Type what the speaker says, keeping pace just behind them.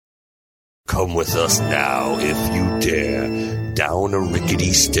Come with us now, if you dare, down a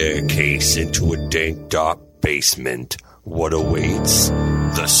rickety staircase into a dank, dark basement. What awaits?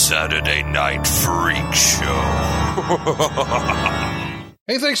 The Saturday Night Freak Show.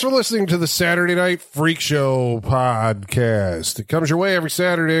 Hey, thanks for listening to the Saturday Night Freak Show podcast. It comes your way every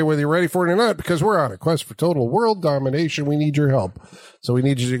Saturday, whether you're ready for it or not, because we're on a quest for total world domination. We need your help. So we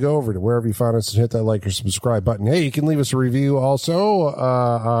need you to go over to wherever you found us and hit that like or subscribe button. Hey, you can leave us a review also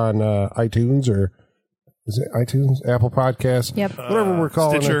on iTunes, or is it iTunes? Apple Podcasts? Yep. Whatever we're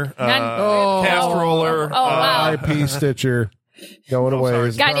calling Stitcher, it. Cast Roller, wow. IP Stitcher. Going away.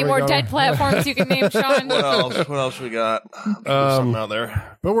 Got any more dead platforms you can name, Sean? What else we got? Something out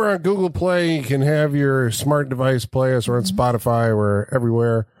there. But we're on Google Play. You can have your smart device play us. We're on Spotify. We're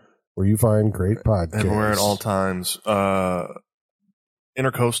everywhere where you find great podcasts. Everywhere at all times.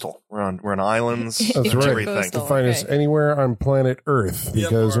 Intercoastal. We're on islands. That's right. Everything. You can find us anywhere on planet Earth,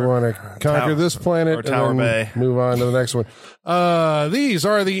 because we want to conquer this planet or Tower and then Bay. move on to the next one. These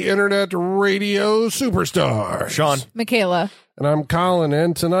are the Internet Radio Superstars. Sean. Michaela. And I'm Colin,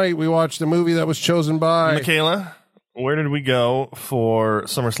 and tonight we watched a movie that was chosen by... Michaela, where did we go for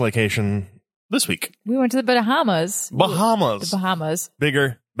summer slaycation this week? We went to the Bahamas. Bahamas. The Bahamas.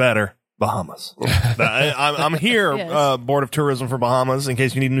 Bigger, better, Bahamas. I'm here, Yes. Board of Tourism for Bahamas, in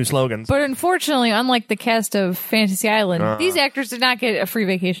case you need new slogans. But unfortunately, unlike the cast of Fantasy Island, these actors did not get a free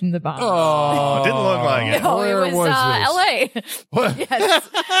vacation to the Bahamas. Oh, didn't look like it. No, Where it was, was this? L.A. What? Yes.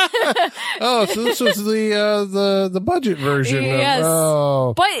 Oh, so this was the budget version. Yes.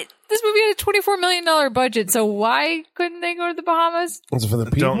 But But this movie had a $24 million budget, so why couldn't they go to the Bahamas? is it for the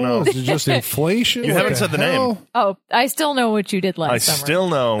people? Don't know. Is it just inflation? You What haven't said the name. hell? Oh, I still know what you did last I summer. still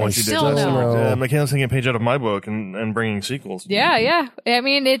know what I you did. still know. Michaela's taking a page out of my book and bringing sequels. Yeah. I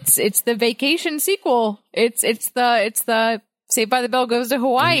mean, it's the vacation sequel. It's the Saved by the Bell Goes to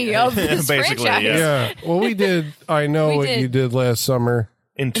Hawaii of this Basically, franchise. Yeah. Well, we did. I know We what did. you did last summer.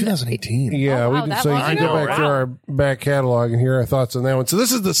 In 2018. Yeah, Oh, wow, we did. that So you long can go ago? back to our back catalog and hear our thoughts on that one. So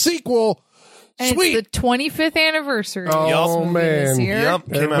this is the sequel. And Sweet. it's the 25th anniversary. Oh, of this movie man. This year. Yep,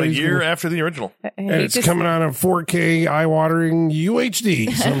 came out a Everybody's year gonna- after the original. And it's coming out in 4K, eye-watering UHD.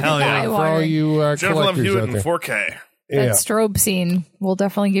 Hell yeah. For all you Jennifer Love collectors Hewitt out in there. 4K. That Yeah. strobe scene will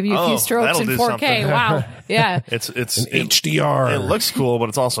definitely give you a few Oh, strokes that'll in do 4K. something. Wow. Yeah. It's HDR. It looks cool, but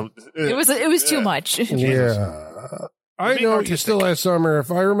it's also It was too much. Yeah. I Being know you artistic. still last summer,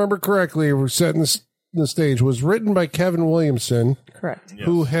 if I remember correctly, we're setting the stage, was written by Kevin Williamson, Correct.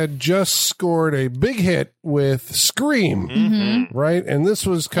 who had just scored a big hit with Scream, right? And this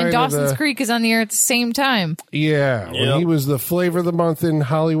was kind And of Dawson's the... Creek is on the air at the same time. Yeah, when Yep. he was the flavor of the month in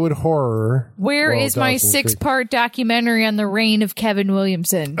Hollywood horror. Where is Well, my Dawson's Creek. 6-part documentary on the reign of Kevin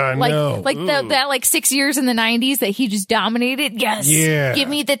Williamson? I like, know. Like that like 6 years in the 90s that he just dominated? Yes. Yeah. Give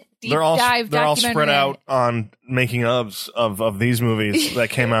me the deep they're all dive they're all documentary. spread out on making ofs of these movies that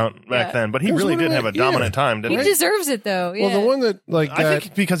came out back Yeah. then. But he It was really one of did the- have a dominant time, He didn't he? deserves it, though. Yeah. Well, the one that, like, I that,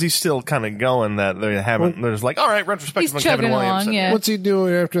 think because he's still kind of going that they haven't. There's like, all right, retrospective He's on Kevin chugging Williamson. along, yeah. what's he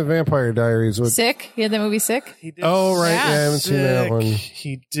doing after the Vampire Diaries? With, Sick? You had that movie Sick? He did oh, right. Yeah, I haven't seen that Sick. one.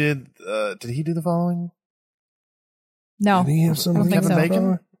 He did. Did he do the following? No. Did he have something I don't think Kevin so.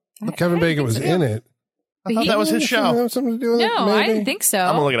 Bacon? Well, Kevin Bacon was in it. I thought that was his Didn't show. it have something to do with it? No, I maybe? didn't think so.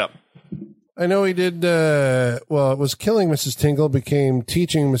 I'm gonna look it up. I know he did, well, it was Killing Mrs. Tingle, became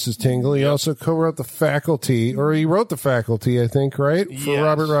Teaching Mrs. Tingle. He also co-wrote The Faculty, or he wrote The Faculty, I think, right? For Yes.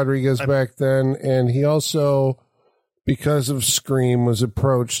 Robert Rodriguez back then. And he also, because of Scream, was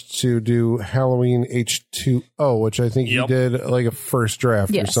approached to do Halloween H2O, which I think Yep. he did like a first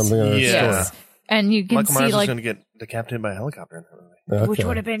draft or Yes. something of that Yeah. sort. And you can Michael see, Myers is like, going to get decapitated by a helicopter in that movie. which Okay.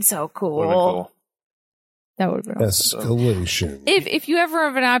 would have been so cool. Would have been cool. That would have been Escalation. If you ever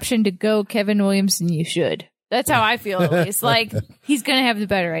have an option to go Kevin Williamson, you should. That's how I feel, at least. Like, he's going to have the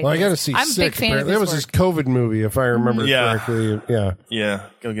better idea. Well, I got to see I'm a Sick. big fan of apparently. That was his his COVID movie, if I remember Yeah. correctly. Yeah. Yeah,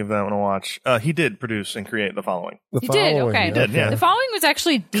 go give that one a watch. He did produce and create the following The You did, following. okay. He did, yeah. The following was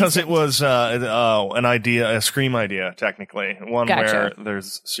actually because decent. it was an idea, a Scream idea, technically one Gotcha. where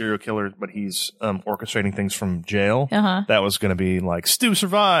there's serial killer, but he's orchestrating things from jail. Uh-huh. That was going to be like Stu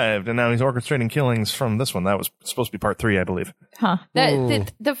survived, and now he's orchestrating killings from this one. That was supposed to be part 3, I believe. Huh.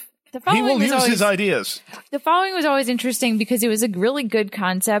 The He following will was use always, his ideas. The following was always interesting because it was a really good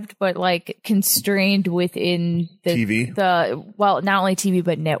concept, but like constrained within the TV? Well, not only TV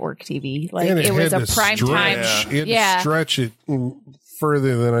but network TV. Like And it was had a to prime time. stretch. It had to Yeah. stretch it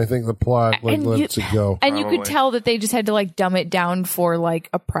further than I think the plot And lets it go. And you could Probably. tell that they just had to like dumb it down for like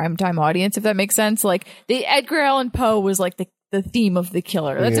a primetime audience, if that makes sense. Like the Edgar Allan Poe was like the the theme of the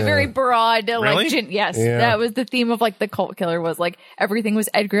killer. That's a very broad, Really? yes, Yeah. that was the theme of like the cult killer was like everything was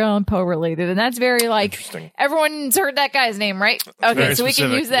Edgar Allan Poe related, and that's very like Interesting. everyone's heard that guy's name, right? Okay, very so we can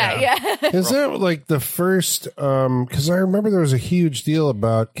specific, use that. Yeah. Is that like the first? Because I remember there was a huge deal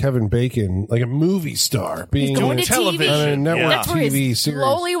about Kevin Bacon, like a movie star, being going on to television. TV. a network That's where TV his series.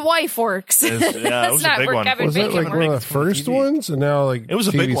 lowly wife works. Yeah, it That's was a not big where one. Kevin Was that Bacon like one of works. the first ones? And now like It was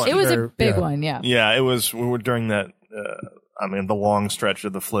a big TV one. It was a star- big yeah. one, yeah. Yeah, it was. We were during that. The long stretch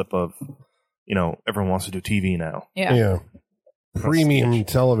of the flip of, everyone wants to do TV now. Yeah. Yeah. Premium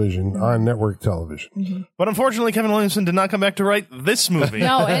television on network television. But unfortunately, Kevin Williamson did not come back to write this movie.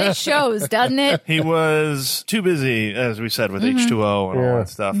 No, and it shows, doesn't it? He was too busy, as we said, with H2O and all Yeah. that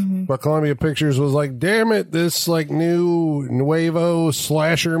stuff. But Columbia Pictures was like, damn it, this like new nuevo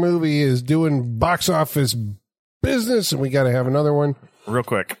slasher movie is doing box office business and we got to have another one. Real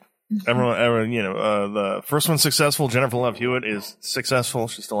quick. Everyone, the first one's successful. Jennifer Love Hewitt is successful.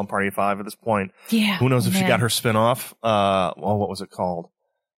 She's still on Party of Five at this point. Yeah. Who knows if she man. got her spin-off? What was it called?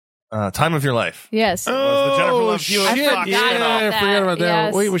 Time of Your Life. Yes. was the Jennifer Love Hewitt I Fox forgot spin-off. about I that. forgot about that.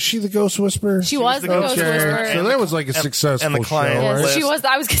 Yes. Wait, was she the Ghost Whisperer? She was the Ghost Whisperer. So that was like a successful and the client show, Yes, right? she was.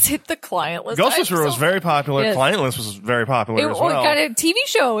 I was going to say the client list. Ghost I'm Whisperer was so- very popular. Yes. Client List was very popular It as well. got a TV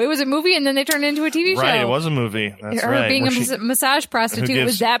show. It was a movie, and then they turned it into a TV show. Right, it was a movie. That's Her right. being Where a she- massage prostitute gives-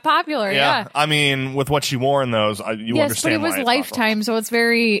 was that popular. Yeah. I mean, with what she wore in those, you Yes, understand but it was why it's Lifetime, so it's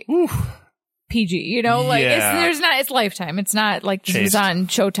very PG. Like Yeah. it's Lifetime. It's not like this was Chaste. on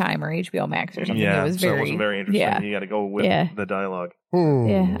Showtime or HBO Max or popular. something. Yeah, it was so very, it wasn't very interesting. Yeah. You got to go with Yeah. the dialogue.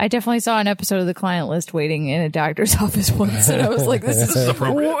 Yeah, I definitely saw an episode of The Client List waiting in a doctor's office once, and I was like, "This is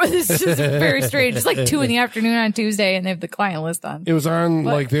this is very strange." It's like 2 PM on Tuesday, and they have The Client List on. It was on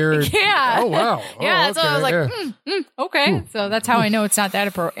like their. Yeah. Oh wow. Yeah, Oh, so I was like, yeah. okay, so that's how I know it's not that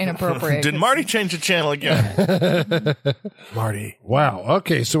inappropriate. Did Marty change the channel again? Marty. Wow.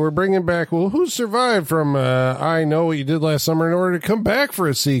 Okay, so we're bringing back. Well, who survived from I Know What You Did Last Summer in order to come back for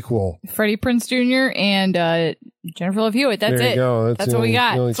a sequel? Freddie Prinze Jr. and Jennifer Love Hewitt. That's there you it. go. That's the what we only-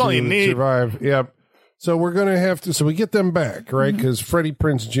 got. the only That's all two you that need. Survive. Yep. So we're going to have to. So we get them back, right? Mm-hmm. Because Freddie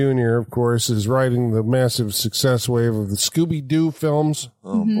Prinze Jr., of course, is riding the massive success wave of the Scooby Doo films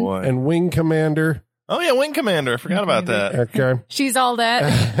Oh, boy. and Wing Commander. Oh, yeah, Wing Commander. I forgot about that. Okay. She's all that.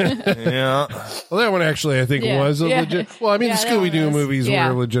 Yeah. Well, that one actually, I think, Yeah, was a yeah. legit. Well, I mean, Yeah, the that one Scooby Doo was. movies Yeah.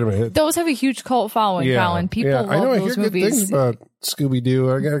 were legitimate hits. Those have a huge cult following, Colin. People love I know. I those hear good movies. things about Scooby Doo.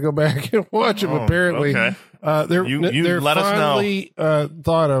 I got to go back and watch them. Oh, Apparently, okay. they're You they're let us know. fondly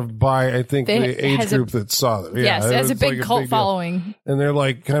thought of by I think They- the age has a- group that saw them. Yeah, Yes, it has a it's big like cult big deal. following. and they're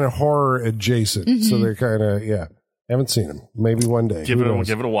like kind of horror adjacent. Mm-hmm. So they're kind of Haven't seen them. Maybe one day. Give Who it knows?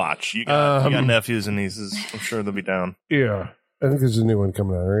 a watch. You got nephews and nieces. I'm sure they'll be down. Yeah. I think there's a new one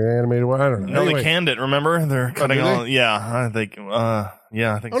coming out, or an animated one. I don't know. No, Anyway. they canned it. Remember, they're cutting did they? all. Yeah, I think.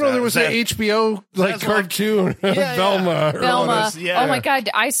 Yeah, I think. Oh no, there was an HBO like That's what- cartoon, yeah. Velma. Velma. yeah. Oh my god,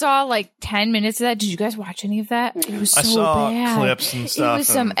 I saw like 10 minutes of that. Did you guys watch any of that? It was so I saw bad. clips and stuff. It was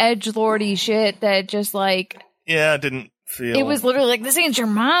some edgelordy shit that just like Yeah, it didn't feel. it was literally like, this ain't your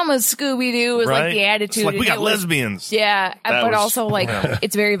mama's Scooby Doo. Was right? like the attitude. It's like we and got it was- lesbians. Yeah, That but was- also like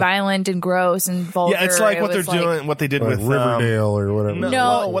it's very violent and gross and vulgar. Yeah, it's like It what they're was, like- doing. What they did Like with Riverdale or whatever.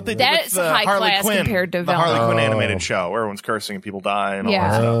 No, what they did that's with high Harley class Quinn, compared to the Velma. Harley Quinn Oh. animated show where everyone's cursing and people die and all that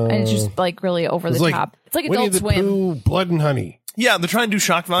Yeah, stuff. and it's just like really over It's the like top. It's like Winnie Adult the Swim. Pooh, Blood and Honey. Yeah, they're trying to do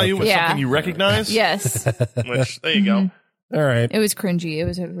shock value with Yeah. something you recognize. Yes, Which there you go. All right. it was cringy. It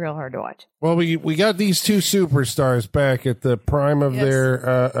was real hard to watch. Well, we got these two superstars back at the prime of Yes.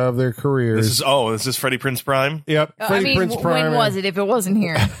 their careers. Is this Freddie Prinze Prime? Yep. I Freddie mean, Prinze Prime. when was it? If it wasn't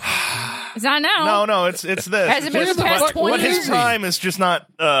here, it's not now. No, it's this. Has it been It's the past just- 20 But his years? prime is just not.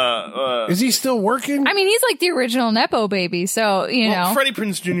 Is he still working? I mean, he's like the original Nepo baby, so you know. Freddie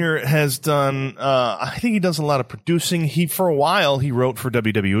Prinze Jr. has done. I think he does a lot of producing. For a while he wrote for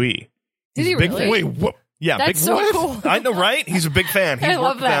WWE. Did he big really? fan. Wait, what? Yeah, That's big so what? cool. I know, right? He's a big fan. He's I worked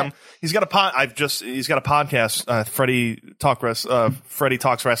love with that. them. He's got a he's got a podcast, Freddie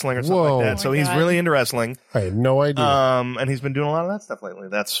Talks Wrestling or something Whoa. like Oh that. my So he's God. really into wrestling. I had no idea. And he's been doing a lot of that stuff lately.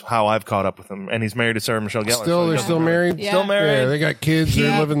 That's how I've caught up with him. And he's married to Sarah Michelle Gellar. still, so they're he still doesn't- married. Yeah. Still married. Yeah, they got kids.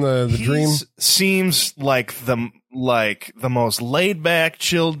 They're living the dream. Seems like the most laid back,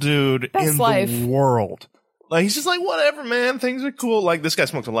 chill dude Best in life. the world. Like he's just like, whatever, man. Things are cool. Like this guy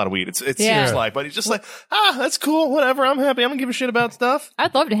smokes a lot of weed. It Yeah. seems like, but he's just like, that's cool. Whatever. I'm happy. I'm gonna give a shit about stuff.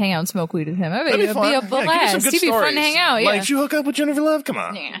 I'd love to hang out and smoke weed with him. I bet That'd be it'd fun. be a Yeah, give me some blast. good He'd be fun stories. to hang out. Yeah. Like, did you hook up with Jennifer Love? Come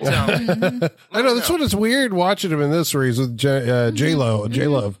on. Yeah. I know that's what it's weird watching him in this where he's with J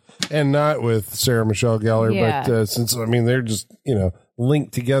Love, and not with Sarah Michelle Gellar. Yeah. But since they're just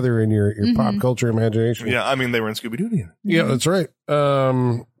linked together in your pop culture imagination. Yeah, I mean, they were in Scooby-Doo together. Yeah, that's right.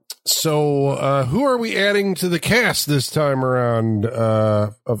 So who are we adding to the cast this time around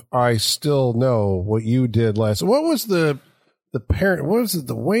of I Still Know What You Did Last? What was the parent? What was it?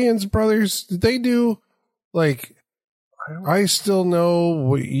 The Wayans brothers? Did they do like I Still Know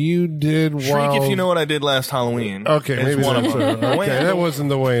What You Did Shriek while... If You Know What I Did Last Halloween. Okay, is maybe one of that's them. okay. That wasn't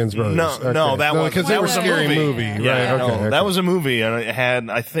the Wayans brothers. No, Okay. no, that was because they were a Scary Movie. Yeah, Right? no, Okay, that was a movie, and it had,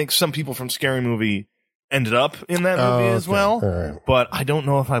 I think, some people from Scary Movie ended up in that movie as well. All right. But I don't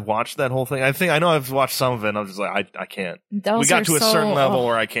know if I've watched that whole thing. I know I've watched some of it, and I'm just like, I can't. Those We got are to a so- certain level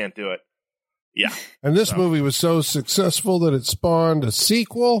where I can't do it. Yeah. And this movie was so successful that it spawned a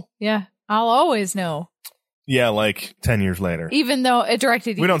sequel. Yeah, I'll always know. Yeah, like 10 years later. Even though it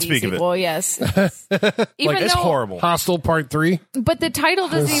directed We don't speak of it. sequel, yes. Even It's though, horrible. Hostel Part 3. but the title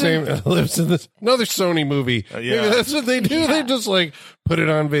The doesn't even. same lives in this another Sony movie. yeah. Maybe that's what they do. They just like put it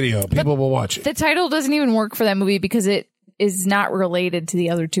on video. People will watch it. The title doesn't even work for that movie because it is not related to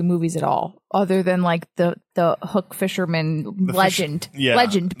the other two movies at all, other than like the Hook Fisherman legend,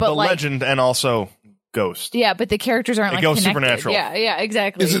 but the like legend and also Ghost. yeah, but the characters aren't It like goes connected. supernatural. Yeah,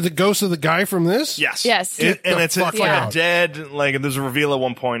 exactly. Is it the ghost of the guy from this? Yes. Yes. And it's fuck out. dead. Like there's a reveal at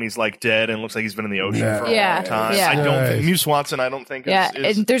one point. He's like dead and looks like he's been in the ocean for a Yeah. long time. Yeah. I don't Nice. think Muse Watson. I don't think. Yeah,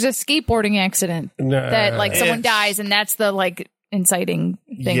 is and there's a skateboarding accident that like someone It's- dies, and that's the like inciting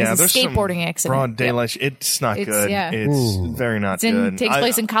thing. yeah, is a there's some skateboarding accident. broad daylight. It's not It's- good. yeah. It's very not It good. takes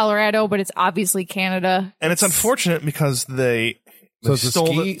place in Colorado, but it's obviously Canada. and it's unfortunate because they So it's a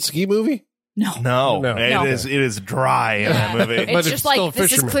stole ski movie? No. No, No. No. it is dry in that movie. It's But it's just still like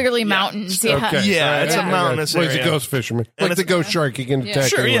this fishermen. is clearly mountains. Yeah. Okay. Yeah, it's a mountainous Well, he's a area. ghost fisherman. And Like the it's- ghost shark. You can attack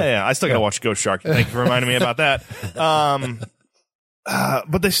Sure, anyone. yeah. I still gotta watch Ghost Shark. Thank you for reminding me about that.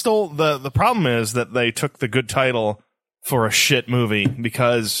 But they stole the problem is that they took the good title for a shit movie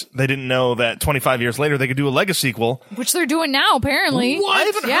because they didn't know that 25 years later they could do a Lego sequel. Which they're doing now, apparently.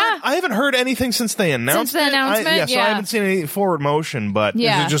 I haven't heard anything since they announced Since the it. announcement, So I haven't seen any forward motion, but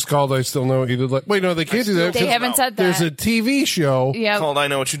Yeah. Is it just called I Still Know What You Did? Wait, no, they can't do that. They because haven't said that. There's a TV show. Yeah. called I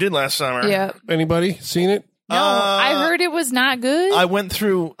Know What You Did Last Summer. Yeah. Anybody seen it? No, I heard it was not good.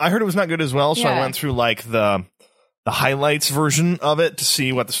 I heard it was not good as well, so I Yeah. went through like the highlights version of it to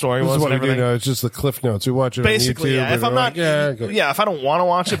see what the story This was is what and we do everything. now. It's just the Cliff Notes. We watch it Basically, on YouTube. yeah. If and I'm we're not, like, yeah, okay. if I don't want to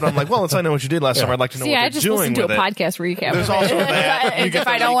watch it, but I'm like, well, it's I Know What You Did Last Summer. I'd like to know See, what I they're just doing listened to a with it. podcast recap. There's of also it. that. You get If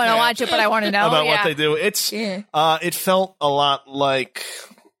the I don't want to recap watch it, but I want to know about yeah. what they do. It's Yeah. it felt a lot like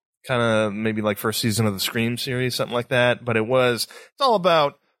kind of maybe like first season of the Scream series, something like that. But it's all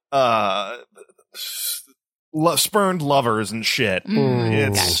about spurned lovers and shit.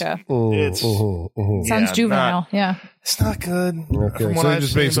 It's Gotcha. it's Sounds yeah, juvenile. Yeah. it's not good. Okay, From what so they I've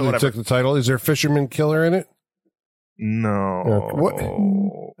just seen, but basically whatever. took the title. Is there Fisherman Killer in it? No. What?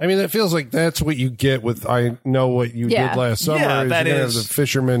 I mean, that feels like that's what you get with I Know What You Yeah. Did Last Summer. Yeah, is that you're gonna is- have the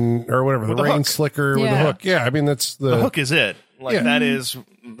fisherman or whatever, the With the rain hook. slicker with the Yeah. hook. Yeah, I mean, that's The hook is it. Like Yeah. that is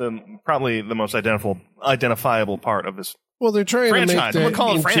probably the most identifiable part of this. Well, they're trying Franchise. to make I'm that gonna call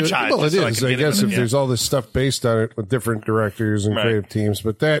it into- franchise, Well, it just so I is. can I get guess it. if Yeah. there's all this stuff based on it with different directors and Right. creative teams,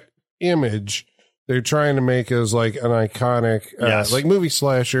 but that image they're trying to make as like an iconic, Yes. like movie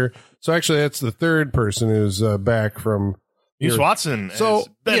slasher. So actually, that's the third person who's back from. Muse Watson So, as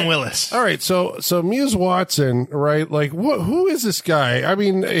Ben yeah. Willis. All right, so Muse Watson, right? Like, who is this guy? I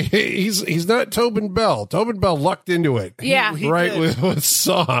mean, he's not Tobin Bell. Tobin Bell lucked into it, Yeah. He right? did. With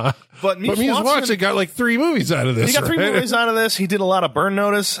Saw, But Muse Watson Watson got like 3 movies out of this. He got 3 right? movies out of this. He did a lot of Burn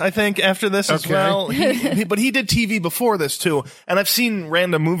Notice, I think, after this as Okay. well. But he did TV before this too. And I've seen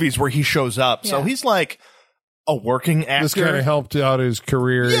random movies where he shows up. So Yeah. he's like a working actor. This kind of helped out his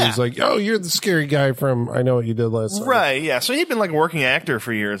career. Yeah. He's like, oh, you're the scary guy from I Know What You Did Last Summer. Right, yeah. So he'd been like a working actor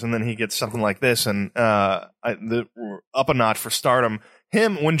for years, and then he gets something like this, and up a notch for stardom.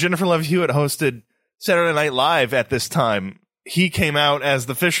 Him, when Jennifer Love Hewitt hosted Saturday Night Live at this time, he came out as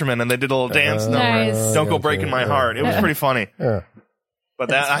the fisherman, and they did a little dance number. Nice. Don't go Gotcha. breaking my heart. It was pretty funny. Yeah.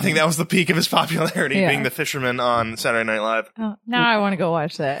 But I think that was the peak of his popularity, Yeah. being the fisherman on Saturday Night Live. Oh, now I want to go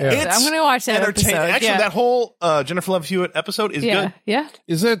watch that. Yeah. It's I'm going to watch that entertaining. episode. Actually, yeah. that whole Jennifer Love Hewitt episode is yeah. good. Yeah.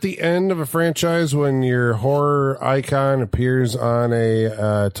 Is that the end of a franchise when your horror icon appears on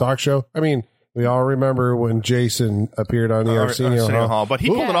a talk show? I mean, we all remember when Jason appeared on the Arsenio Hall. But he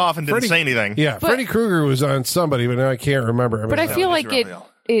pulled it off and didn't Freddy- say anything. Yeah, Freddy Krueger was on somebody, but now I can't remember. I mean, But I feel like He's real.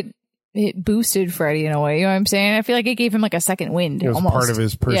 it boosted Freddy in a way. You know what I'm saying? I feel like it gave him like a second wind. it was almost. part of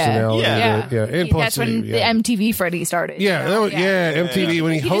his personality. Yeah. Yeah. And plus, That's when yeah. the MTV Freddy started. Yeah, you that know? was, MTV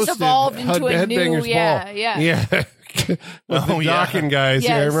when he He hosted just evolved into a new- Headbangers yeah, Ball. yeah. Yeah. With the Oh, yeah. Dawkins guys.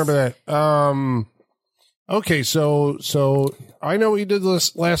 Yeah, I Yes. remember that. Okay, so I know what you did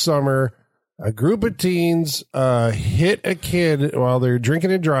this last summer. A group of teens hit a kid while they're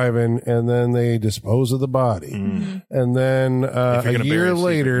drinking and driving, and then they dispose of the body. And then If you're a gonna year bury a secret,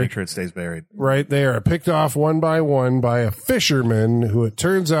 later, make sure it stays buried. right there, picked off one by one by a fisherman who it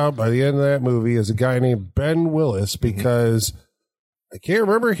turns out by the end of that movie is a guy named Ben Willis, because I can't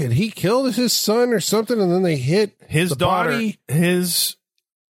remember, had he killed his son or something, and then they hit His the daughter, body?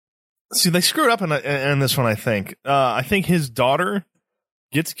 See, they screwed up in this one, I think. I think his daughter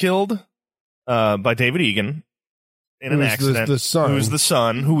gets killed by David Egan in an Who's accident. the son. Who's the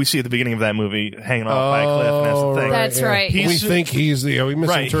son, who we see at the beginning of that movie hanging off by a cliff, and that's the thing. That's right. We He's- think he's the, we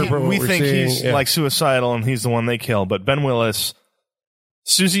misinterpret what we we're think seeing. he's Yeah. like suicidal and he's the one they kill. But Ben Willis,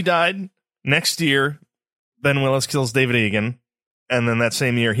 Susie died. Next year, Ben Willis kills David Egan. And then that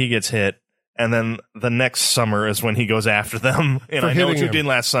same year, he gets hit. And then the next summer is when he goes after them. And For I know what hitting you him. did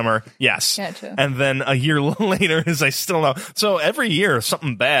last summer. Yes. Gotcha. And then a year later is I still know. So every year,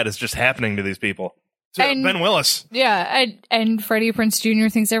 something bad is just happening to these people. To And- Ben Willis. Yeah, and Freddie Prinze Jr.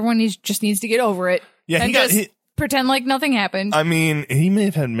 thinks everyone just needs to get over it. Yeah, he and got- just he- pretend like nothing happened. I mean, he may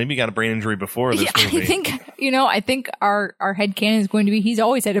have had maybe got a brain injury before this Yeah, movie. I think our headcanon is going to be he's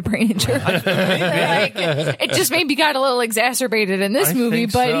always had a brain injury. Like, it just maybe got a little exacerbated in this I movie,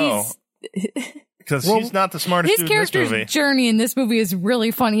 think but so. Because Well, he's not the smartest his dude in this movie. character's journey in this movie is really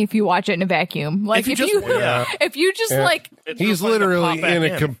funny if you watch it in a vacuum. Like If you just- yeah. if you just Yeah. like It's He's so funny to literally pop back in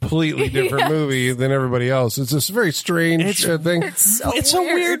a completely different movie than everybody else. It's this very strange thing. it's so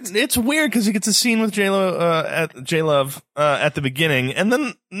weird. It's weird because he gets a scene with J-Love at the beginning, and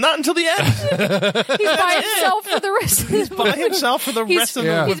then not until the end. He's by himself for the rest of his By himself for the He's- rest of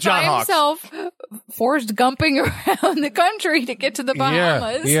Yeah. the with He's John by Hawkes. himself, Forrest Gumping around the country to get to the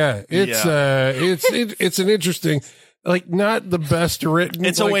Bahamas. Yeah. It's an interesting, like, not the best written.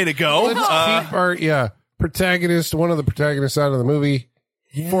 It's a way to go. Let's keep our protagonist, one of the protagonists out of the movie.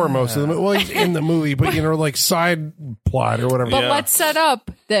 For most of the movie. Well, he's in the movie, but like side plot or whatever. But Yeah. let's set up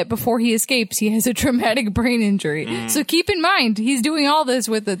that before he escapes, he has a traumatic brain injury. So keep in mind, he's doing all this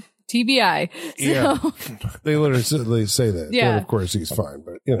with a TBI. So, Yeah. They literally say that. Yeah. And of course, he's fine,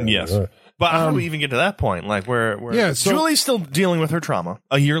 but Yes. But how do we even get to that point? Like where Yeah, so- Julie's still dealing with her trauma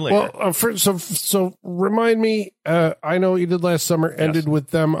a year later. Well, so remind me. I know what you did last summer. Ended with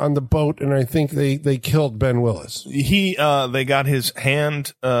them on the boat, and I think they killed Ben Willis. they got his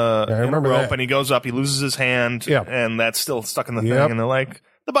hand in a remember rope, that. and he goes up. He loses his hand, Yeah. and that's still stuck in the Yep. thing. And they're like,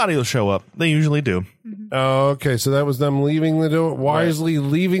 the body will show up. They usually do. Oh, okay. So that was them leaving the door wisely,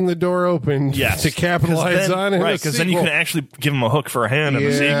 leaving the door open Yes, to capitalize on it. right? Because then you can actually give him a hook for a hand in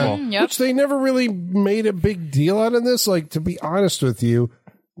the sequel. Yep. Which they never really made a big deal out of this. Like, to be honest with you,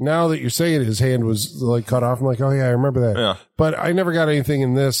 now that you're saying his hand was like cut off, I'm like, oh yeah, I remember that. Yeah. But I never got anything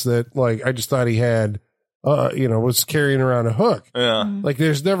in this that, like, I just thought he had, was carrying around a hook. Yeah. Like,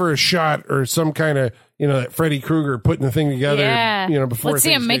 there's never a shot or some kind of, that Freddy Krueger putting the thing together, Yeah. before Let's see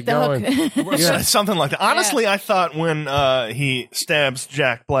things him make get the going. hook. Yeah. Something like that. Honestly, I thought when he stabs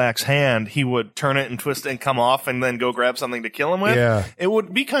Jack Black's hand, he would turn it and twist it and come off and then go grab something to kill him with. Yeah. It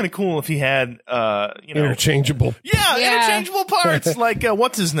would be kind of cool if he had, Interchangeable. Yeah, Yeah. interchangeable parts. Like,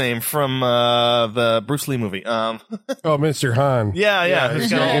 what's his name from the Bruce Lee movie? Oh, Mr. Han. Yeah. He's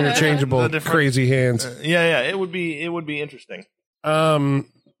He's got got all interchangeable the different- crazy hands. Yeah. It would be interesting.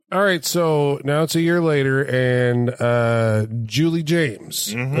 All right, so now it's a year later, and Julie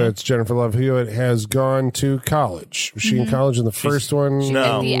James, that's Jennifer Love Hewitt, has gone to college. Was she in college in the first one?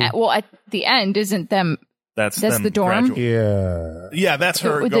 No. At the end, isn't them? That's That's them the dorm? Yeah. graduating. Yeah, that's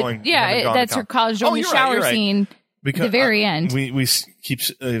her with the- going. yeah, having gone to that's her college Oh, dorm you're right, shower you're right. scene. Because the very end. We keep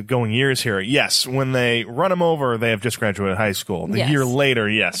going years here. Yes, when they run him over, they have just graduated high school. The Yes. year later,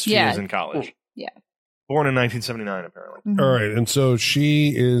 yes, she Yeah. was in college. Yeah. Born in 1979, apparently. All right, and so she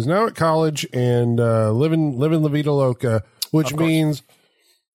is now at college and living La Vida Loca, which means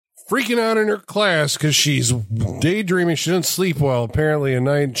freaking out in her class because she's daydreaming. She doesn't sleep well, apparently, at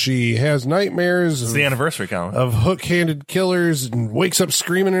night. She has nightmares It's the anniversary, Colin. of hook-handed killers and wakes up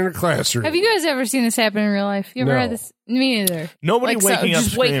screaming in her classroom. Have you guys ever seen this happen in real life? You ever No. had this? Me neither. Nobody Like, waking up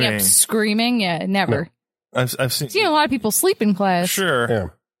just screaming. waking up screaming. Yeah, never. I've seen. Seen a lot of people sleep in class. Sure. Yeah.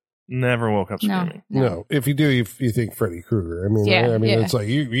 Never woke up No. screaming. No, if you do, you think Freddy Krueger. I mean, Yeah, yeah. it's like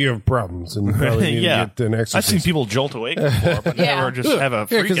you have problems and probably need Yeah. to get an exercise. I've seen people jolt awake before, but Yeah. never just have a Yeah,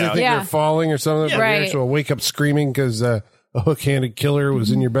 freak because they out. think Yeah. they're falling or something. Yeah. But Right. the actual wake up screaming because a hook-handed killer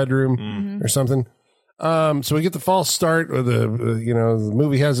was in your bedroom Mm-hmm. or something. So we get the false start with the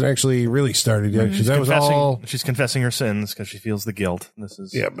movie hasn't actually really started yet because that was all. She's confessing her sins because she feels the guilt. This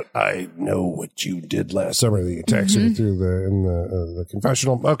is Yeah, but I know what you did last summer. The attacks her through the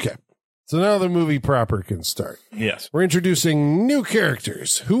confessional. Okay, So now the movie proper can start. Yes. We're introducing new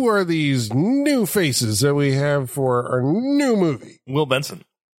characters. Who are these new faces that we have for our new movie? Will Benson.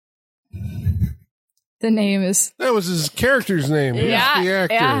 The name is. That was his character's name. He's the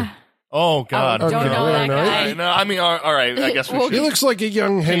actor. Yeah. Oh, God. Oh, don't know that guy. Okay, no, I mean, all right. I guess we Well, should. He looks like a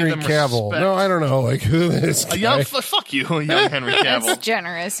young Henry them Cavill. respect. No, I don't know. Like, who is this A young, guy? fuck you, young Henry Cavill. That's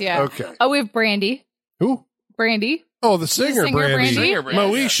generous, yeah. Okay. Oh, we have Brandy. Who? Brandy. Oh, the singer, singer Brandy. Brandy? Singer Brandy.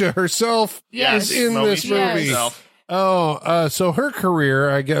 Moesha herself Yes, is in this Moesha movie. herself. Oh, so her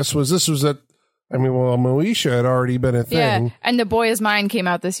career, I guess, was Moesha had already been a thing. Yeah. And The Boy Is Mine came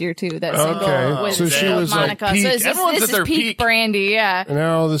out this year, too. That single Okay. with So she was, like, Monica. peak. So this Everyone's at is their peak peak. Brandy, yeah. And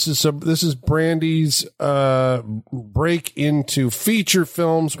now this is Brandy's break into feature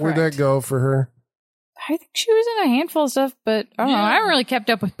films. Where'd Correct. that go for her? I think she was in a handful of stuff, but I don't know. I haven't really kept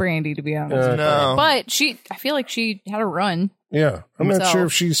up with Brandy, to be honest. No. But I feel like she had a run. Yeah, I'm not So- sure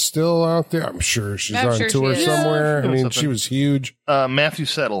if she's still out there. I'm sure she's I'm on sure tour she is. somewhere. Yeah. I mean, Something. she was huge. Matthew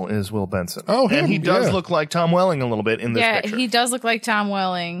Settle is Will Benson. Oh, him, and he does yeah. look like Tom Welling a little bit in this Yeah, picture. he does look like Tom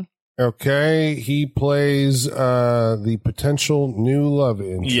Welling. Okay, he plays the potential new love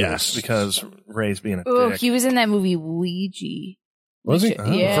interest. Yes, because Ray's being a Oh, dick. he was in that movie Ouija. Was he?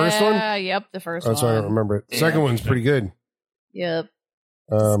 Yeah, The first one? Yep, the first That's one. why I don't remember it. Second Yeah. one's pretty good. Yep.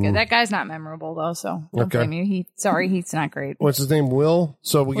 Um, That guy's not memorable though, so don't Okay. blame you. He's not great. what's his name? Will.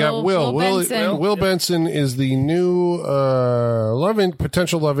 So we got Will. Will Benson. Will Benson is the new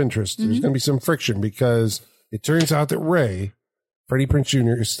potential love interest. There's Mm-hmm. going to be some friction because it turns out that Ray, Freddie Prinze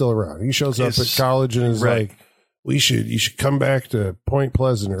Jr., is still around. He shows up Is- at college and is right. like, you should come back to Point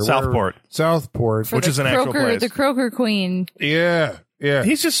Pleasant or Southport. wherever- Southport. For Which the is an actual Croker, place. the Croker Queen. Yeah.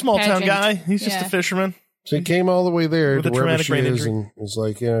 He's just a small town Pageant. guy. He's just Yeah. a fisherman. So he came all the way there With to a wherever traumatic she brain is injury. and is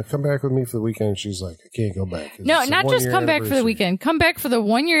like, yeah, come back with me for the weekend. She's like, I can't go back. No, It's a not just 1-year come back for the anniversary. weekend. Come back for the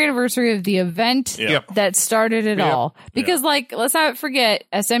 1-year anniversary of the event Yep. that started it Yep. all. Because, like, let's not forget,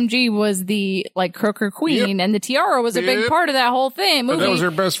 SMG was the Croker Queen, and the tiara was a big Yep. part of that whole thing. But Movie. that was her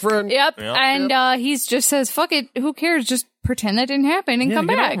best friend. Yep. Yep. And he's just says, "Fuck it, who cares? Just pretend that didn't happen and Yeah, come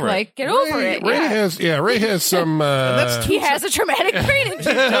get back. over it. Like, get over it." Ray has some. That's He has a traumatic brain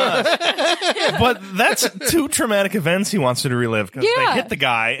injury. But that's two traumatic events he wants you to relive because Yeah. they hit the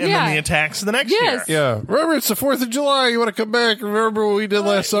guy and Yeah. then the attacks the next Yes. year. Yeah, remember it's the 4th of July. You want to come back? Remember what we did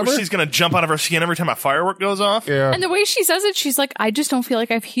last Where summer? she's going to jump out of her skin every time a firework goes off. Yeah, And the way she says it, she's like, "I just don't feel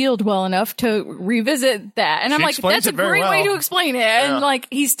like I've healed well enough to revisit that." And I'm She like, explains "That's a it very great way well. to explain it." And like,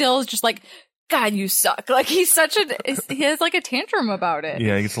 he still is just like, "God, you suck." Like, he's such he has like a tantrum about it.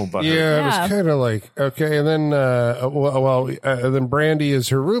 Yeah, he gets a little butthurt. yeah, it Yeah. was kind of like okay. And then, then Brandy is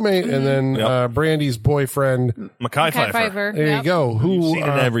her roommate, and then Yep. Brandy's boyfriend. Mackay Kai Pfeiffer. Pfeiffer. There you Yep. go. Who You've seen in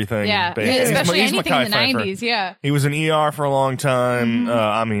everything. Yeah, basically. especially He's anything in Mackay the Pfeiffer. 90s. Yeah. He was in ER for a long time.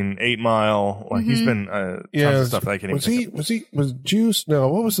 I mean, 8 Mile. Like he's been tons of stuff that I can even think of. Was Juice? No,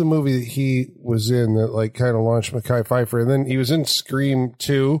 what was the movie that he was in that like kind of launched Mackay Pfeiffer? And then he was in Scream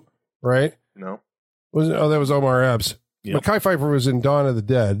 2, right? No. That was Omar Epps. Yep. Mackay Pfeiffer was in Dawn of the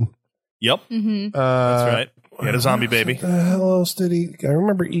Dead. Yep. Mm-hmm. That's right. He had a zombie baby. What the hell else did he? I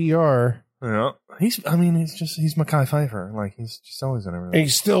remember ER. Yeah. He's Mackay Pfeiffer. Like he's just always in everything.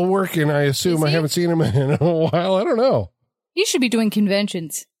 He's still working, I assume. Is I he? haven't seen him in a while. I don't know. He should be doing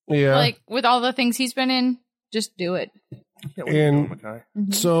conventions. Yeah. Like, with all the things he's been in, just do it. Yeah, what are you and- doing, Mackay?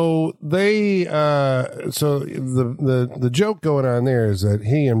 So they, so the joke going on there is that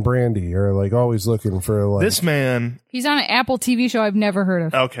he and Brandy are like always looking for like This man. He's on an Apple TV show I've never heard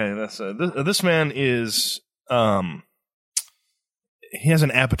of. Okay, that's this man is. He has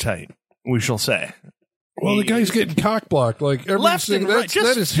an appetite. We shall say. Well, the guy's getting cock blocked like every Left and single. right.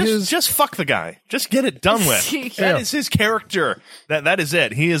 That is his. Just fuck the guy. Just get it done with. Yeah. That is his character. That is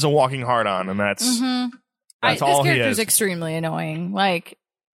it. He is a walking hard on, and that's This all he character is. is extremely annoying. Like,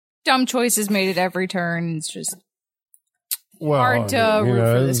 dumb choices made at every turn. It's just hard to root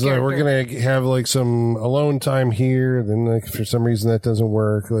for this it's like we're character. gonna have like some alone time here, then like for some reason that doesn't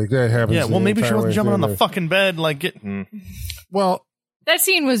work. Like that happens. yeah. Well, the maybe she entire wasn't way jumping on through the there. fucking bed. Like getting. Well, that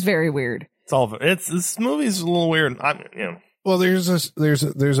scene was very weird. It's all. It's this movie's a little weird. well, there's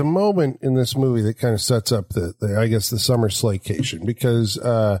a moment in this movie that kind of sets up the I guess the summer slaycation because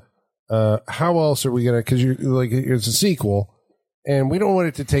how else are we gonna? Because you're like it's a sequel, and we don't want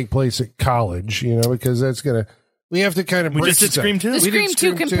it to take place at college, because that's gonna. We have to kind of. We break just did it down. Scream 2? The We did Scream 2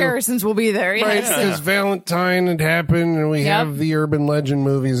 Scream 2. comparisons will be there. Right, Yes. because Valentine had happened, and we Yep. have the urban legend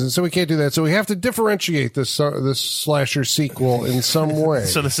movies, and so we can't do that. So we have to differentiate this slasher sequel in some way.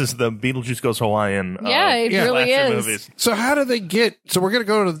 So this is the Beetlejuice Goes Hawaiian. Yeah, it really slasher is. Movies. So how do they get? So we're going to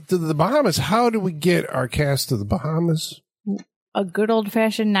go to the Bahamas. How do we get our cast to the Bahamas? a good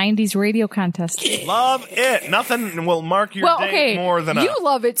old-fashioned 90s radio contest. Love it. Nothing will mark your date more than you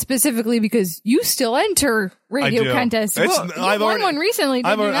love it specifically because you still enter radio contests. You won one recently,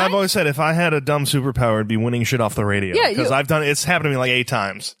 didn't you not? I've always said if I had a dumb superpower, it'd be winning shit off the radio. Yeah, because I've done it's happened to me like 8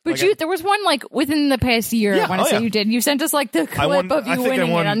 times. But there was one like within the past year. I want to say you did. You sent us like the clip of you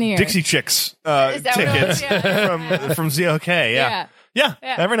winning it on the air. Dixie Chicks tickets from ZOK. Yeah,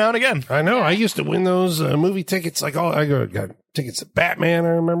 every now and again. I know. I used to win those movie tickets. Like I got tickets to Batman,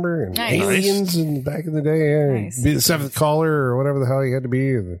 I remember, and Aliens in back in the day. Yeah. Nice. Be the 7th caller or whatever the hell you had to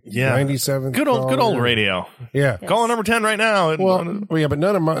be. The 97th. Good old radio. Yeah. Yes. Calling number 10 right now. But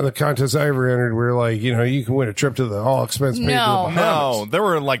none of the contests I ever entered were like, you can win a trip to the all expense paid to the Bahamas. No, there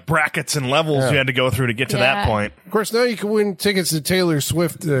were like brackets and levels you had to go through to get to that point. Of course, now you can win tickets to Taylor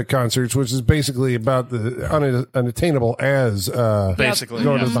Swift concerts, which is basically about the unattainable as basically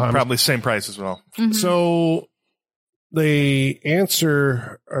going to the Bahamas. Probably same price as well. Mm-hmm. So they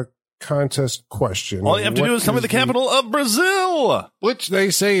answer a contest question. All you have to do is tell me the capital of Brazil, which they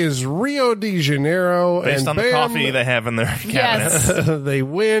say is Rio de Janeiro. Based on the coffee they have in their cabinet. Yes. They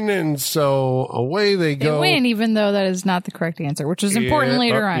win, and so away they go. They win, even though that is not the correct answer, which is important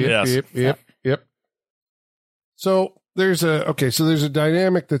later on. Yep. So there's a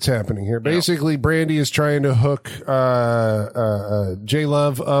dynamic that's happening here. Basically, Brandy is trying to hook J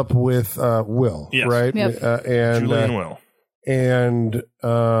Love up with Will, right? Yep. And Julian Will. And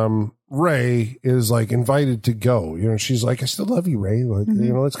Ray is like invited to go. She's like, I still love you, Ray. Like,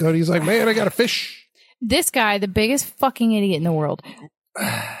 let's go. And he's like, man, I got a fish. This guy, the biggest fucking idiot in the world.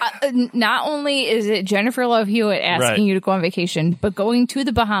 Not only is it Jennifer Love Hewitt asking you to go on vacation, but going to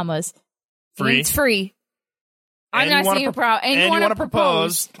the Bahamas means free. I'm not seeing a problem. And you want to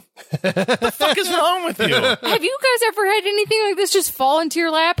propose. What the fuck is wrong with you? Have you guys ever had anything like this just fall into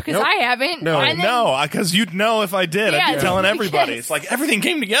your lap? Because I haven't. No, because you'd know if I did. I'd be telling everybody. It's like everything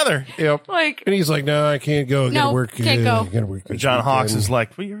came together. Yep. And he's like, no, I can't go. I gotta work. Can't go. Gotta work. John Hawkes is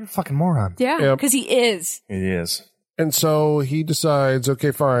like, well, you're a fucking moron. Yeah, because he is. He is. And so he decides,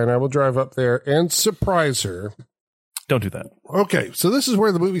 okay, fine, I will drive up there and surprise her. Don't do that. Okay, so this is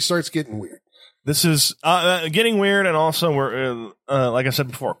where the movie starts getting weird. This is getting weird, and also we're like I said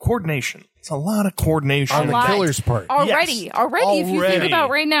before, coordination. It's a lot of coordination on the killer's part. Already. If you think about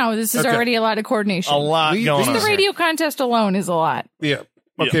right now, this is already a lot of coordination. A lot going on. Just the radio contest alone is a lot. Yeah.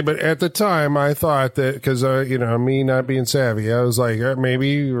 Okay, but at the time, I thought that because me not being savvy, I was like,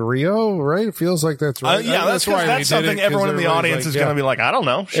 maybe Rio, right? It feels like that's right. That's why that's something everyone in the audience is going to be like, I don't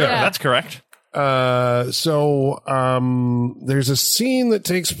know. Sure, that's correct. So there's a scene that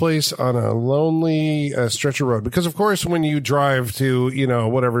takes place on a lonely stretch of road because, of course, when you drive to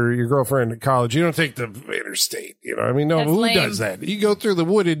whatever your girlfriend at college, you don't take the interstate. Who does that? You go through the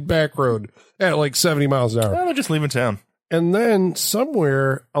wooded back road at like 70 miles an hour. Well, they're just leaving town. And then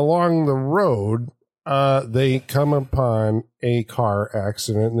somewhere along the road, they come upon a car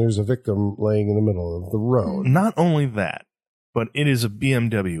accident, and there's a victim laying in the middle of the road. Not only that, but it is a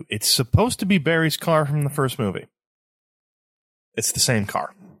BMW. It's supposed to be Barry's car from the first movie. It's the same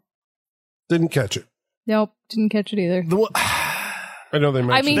car. Didn't catch it. Nope, didn't catch it either. I know they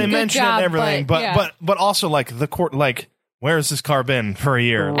mentioned they mentioned everything, but also like the court, like where has this car been for a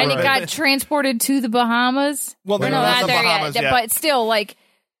year? And it got transported to the Bahamas. Well, they're not there Bahamas yet, but still, like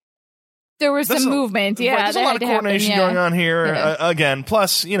there was some movement. Yeah, there's a lot of coordination going on here again.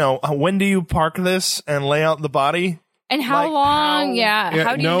 Plus, when do you park this and lay out the body? And how long?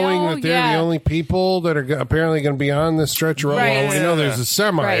 How do you knowing know? that they're the only people that are apparently going to be on this stretch road. Right. Well, we know there's a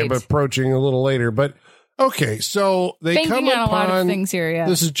semi approaching a little later, but okay. So they come upon a lot of things here. Yeah,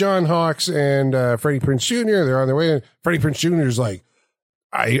 this is John Hawkes and Freddie Prinze Jr. They're on their way. And Freddie Prinze Jr. is like,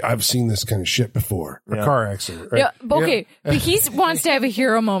 I've seen this kind of shit before. A car accident. Right? Yeah. Okay. But he wants to have a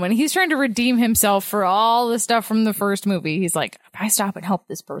hero moment. He's trying to redeem himself for all the stuff from the first movie. He's like, if I stop and help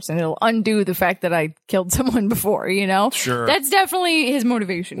this person, it'll undo the fact that I killed someone before, Sure. That's definitely his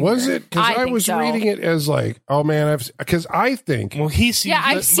motivation. Was it? Because I was reading it as like, oh man, because I think. Well,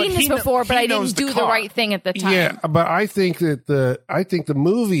 I've seen this before, but I didn't do the right thing at the time. Yeah, but I think that the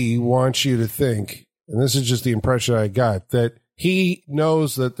movie wants you to think, and this is just the impression I got, that he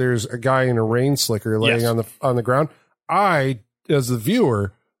knows that there's a guy in a rain slicker laying on the ground. I, as the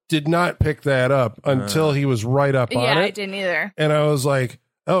viewer, did not pick that up until he was right up on it. Yeah, I didn't either. And I was like,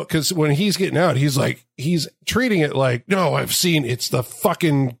 oh, because when he's getting out, he's treating it like, no, I've seen it's the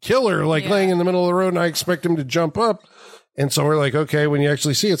fucking killer laying in the middle of the road, and I expect him to jump up. And so we're like, okay, when you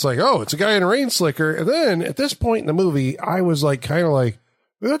actually see it, it's like, oh, it's a guy in a rain slicker. And then at this point in the movie, I was like, kind of like,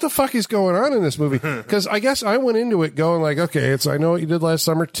 what the fuck is going on in this movie? Because I guess I went into it going like, okay, I know what you did last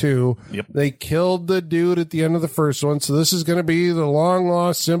summer too. Yep. They killed the dude at the end of the first one, so this is going to be the long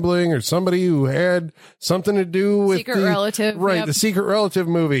lost sibling or somebody who had something to do with Secret relative. right? Yep. The secret relative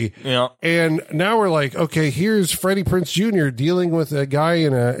movie. Yeah. And now we're like, okay, here's Freddie Prinze Jr. dealing with a guy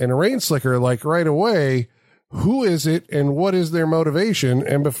in a rain slicker like right away. Who is it, and what is their motivation?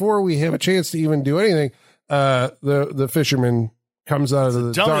 And before we have a chance to even do anything, the fisherman comes out of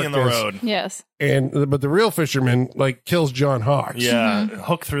the Dummy darkness, in the road. Yes. but the real fisherman like kills John Hawkes. Yeah,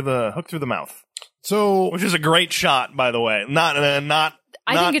 hook through the mouth, So which is a great shot, by the way. Not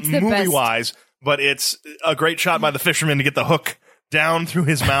I think it's the movie best. wise, but it's a great shot by the fisherman to get the hook down through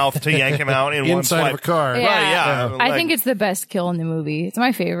his mouth to yank him out in one inside swipe. of a car. Yeah. Right? Yeah, I think it's the best kill in the movie. It's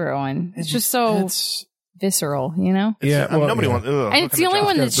my favorite one. It's just so visceral, you know? Yeah, well, nobody yeah. wants. And it's the only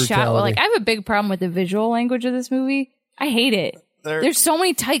one that's Got shot. brutality. Like, I have a big problem with the visual language of this movie. I hate it. There's so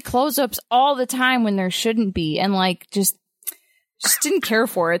many tight close-ups all the time when there shouldn't be, and like just didn't care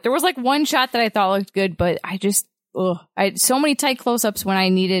for it. There was like one shot that I thought looked good, but I had so many tight close-ups when I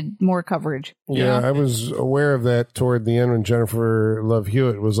needed more coverage. Yeah, I was aware of that toward the end when Jennifer Love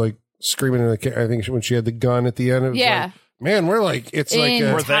Hewitt was like screaming in the. I think when she had the gun at the end. It was Yeah. like, man, we're like it's like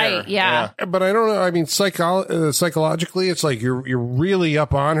We're tight, there. yeah. But I don't know. I mean, psychologically, it's like you're really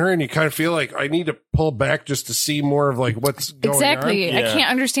up on her, and you kind of feel like I need to pull back just to see more of like what's going Exactly. on. I Yeah. can't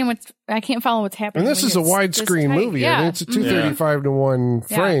understand I can't follow what's happening. And this when is a it's this widescreen tight. movie. Yeah. I mean, it's a 235 to 1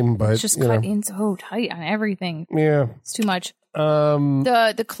 Yeah. frame, but It's just you know, cut in so tight on everything. yeah. It's too much. Um,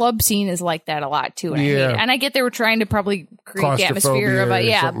 The club scene is like that a lot too, and I hate Yeah. it. And I get they were trying to probably create the atmosphere of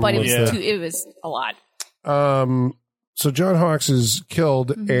Claustrophobia it, or something but it like was that. it was a lot. So John Hawkes is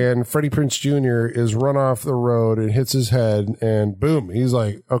killed, and Freddie Prinze Jr. is run off the road and hits his head, and boom, he's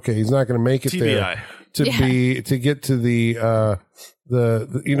like, okay, he's not going to make it TBI. there to get to the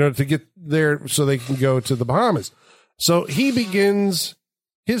to get there so they can go to the Bahamas. So he begins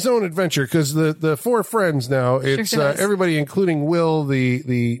his own adventure because the four friends now, it's does. everybody, including Will, the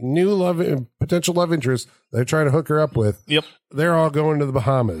new potential love interest they're trying to hook her up with. Yep. They're all going to the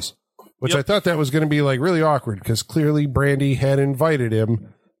Bahamas, which Yep. I thought that was going to be like really awkward because clearly Brandy had invited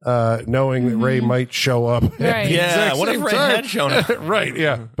him, knowing that Ray might show up. at Right. the Yeah, exact what if same Ray time. had shown up? Right,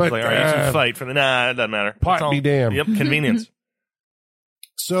 yeah. But Like, all right, you can fight for the. Nah, it doesn't matter. pot It's all- be damned. Yep, convenience.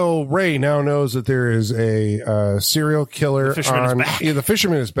 So Ray now knows that there is a serial killer. The fisherman is back. Yeah, the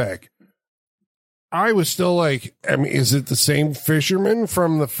fisherman is back. I was still like, I mean, is it the same fisherman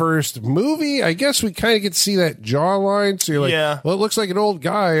from the first movie? I guess we kind of get to see that jawline. So you're like, Yeah. well, it looks like an old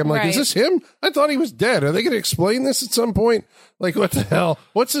guy. I'm like, is Right. this him? I thought he was dead. Are they going to explain this at some point? Like, what the hell?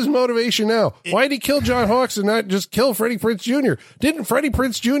 What's his motivation now? Why did he kill John Hawkes and not just kill Freddie Prinze Jr.? Didn't Freddie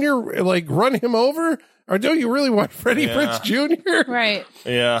Prinze Jr. like run him over? Or don't you really want Freddie Prinze Jr.? Right.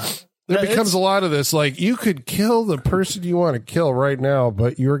 Yeah. There It's- becomes a lot of this. Like, you could kill the person you want to kill right now,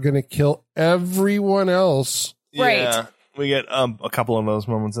 but you're going to kill everyone else. Right. Yeah. We get a couple of those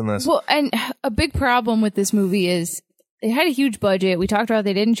moments in this. Well, and a big problem with this movie is they had a huge budget. We talked about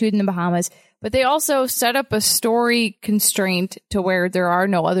they didn't shoot in the Bahamas, but they also set up a story constraint to where there are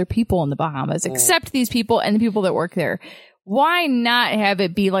no other people in the Bahamas except these people and the people that work there. Why not have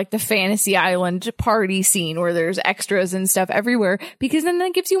it be like the Fantasy Island party scene where there's extras and stuff everywhere? Because then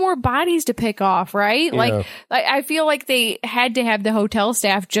that gives you more bodies to pick off, right? Like I feel like they had to have the hotel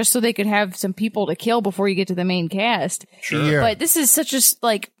staff just so they could have some people to kill before you get to the main cast. Sure. Yeah. But this is such a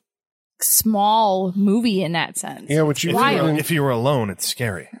like small movie in that sense. Yeah, which you If you were alone, it's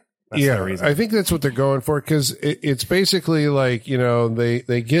scary. That's the reason. I think that's what they're going for because it's basically like, you know, they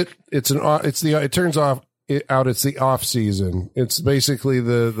get it turns off out. It's the off season. It's basically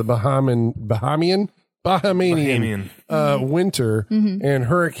the Bahamian winter and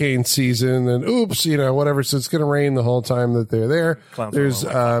hurricane season, and oops, you know, whatever. So it's going to rain the whole time that they're there. Clowns There's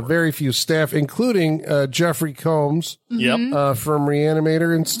very few staff, including Jeffrey Combs Yep. from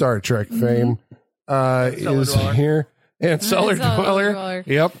Reanimator and Star Trek fame is here, and Cellar Dweller.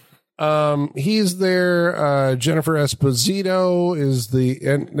 Yep. He's there. Jennifer Esposito is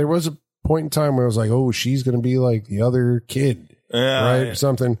and there was a point in time where I was like, oh, she's going to be like the other kid, right? Or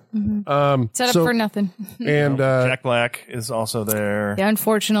something. Set up for nothing. And Jack Black is also there. Yeah,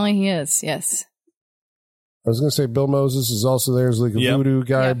 unfortunately he is. Yes. I was going to say Bill Moses is also there as like a voodoo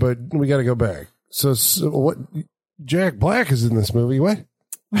guy, Yep. but we got to go back. So what? Jack Black is in this movie. What?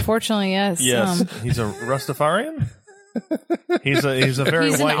 Unfortunately, yes. Yes, he's a Rastafarian. He's a very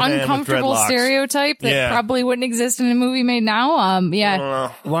He's an white man with uncomfortable dreadlocks. stereotype that Yeah. probably wouldn't exist in a movie made now.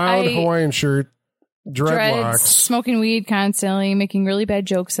 Yeah. Loud I- Hawaiian shirt. dreadlocks, smoking weed constantly, making really bad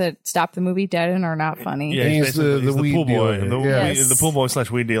jokes that stop the movie dead and are not funny. Yeah, he's the weed pool boy, dealer. the pool boy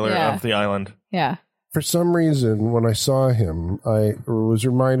 / weed dealer of the island. Yeah. For some reason, when I saw him, I was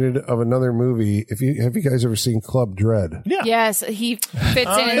reminded of another movie. Have you guys ever seen Club Dread? Yeah. Yes, he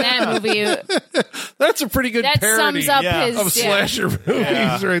fits in that movie. That's a pretty good That parody sums up his of slasher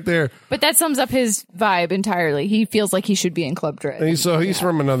movies right there. But that sums up his vibe entirely. He feels like he should be in Club Dread. And he's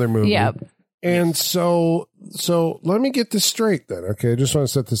from another movie. Yep. And so let me get this straight then. Okay, I just want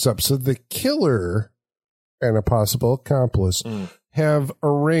to set this up. So the killer and a possible accomplice have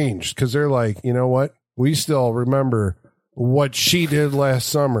arranged, because they're like, you know what? We still remember what she did last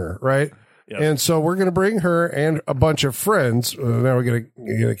summer, right? Yep. And so we're going to bring her and a bunch of friends. Now we're going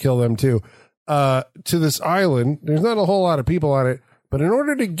to kill them too. To this island. There's not a whole lot of people on it, but in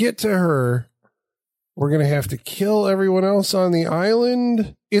order to get to her, we're going to have to kill everyone else on the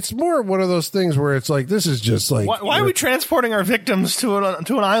island. It's more one of those things where it's like, this is just like... Why are we transporting our victims to an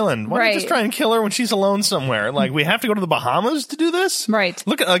island? Why don't we just try and kill her when she's alone somewhere? Like, we have to go to the Bahamas to do this? Right.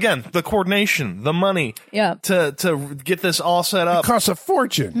 Look, again, the coordination, the money to get this all set up. It costs a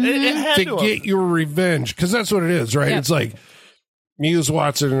fortune It had to get your revenge, because that's what it is, right? Yep. It's like Muse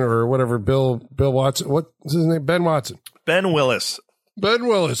Watson or whatever, Bill Watson. What's his name? Ben Watson. Ben Willis. Ben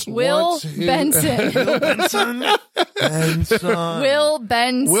Willis. Will Benson. Will Benson. Will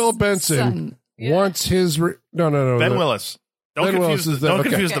Benson. Will Benson wants his... No. Ben Willis. Don't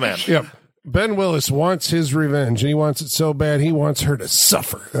confuse the man. Yep. Ben Willis wants his revenge, and he wants it so bad he wants her to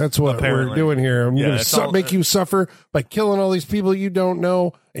suffer. That's what we're doing here. I'm going to make you suffer by killing all these people you don't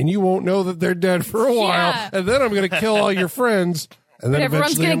know, and you won't know that they're dead for a while, and then I'm going to kill all your friends. And then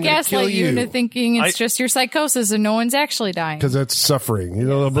everyone's going to gaslight you into thinking it's just your psychosis and no one's actually dying. Because that's suffering. You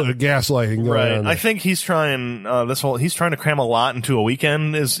know, a little bit of gaslighting going on. I think he's trying he's trying to cram a lot into a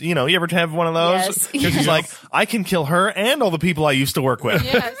weekend. You ever have one of those? Because he's like, I can kill her and all the people I used to work with.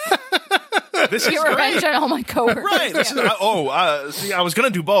 Yes. This is revenge on all my coworkers. Right. See, I was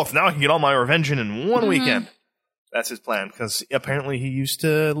going to do both. Now I can get all my revenge in one weekend. That's his plan, because apparently he used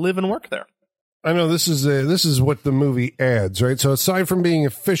to live and work there. I know this is what the movie adds, right? So aside from being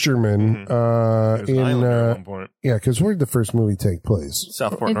a fisherman, at one point. because where did the first movie take place?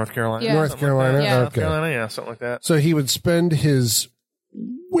 Southport, North Carolina. Yeah. North Carolina, like okay. North Carolina, something like that. So he would spend his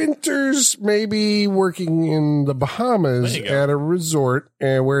winters maybe working in the Bahamas at a resort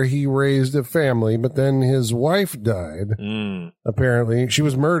where he raised a family, but then his wife died. Apparently, she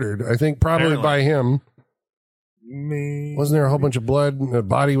was murdered. I think probably by him. Wasn't there a whole bunch of blood and the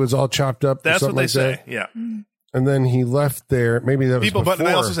body was all chopped up? That's what they say. That? Yeah. And then he left there. Maybe that was before. But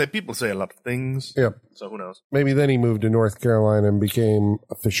they also say people say a lot of things. Yep. So who knows? Maybe then he moved to North Carolina and became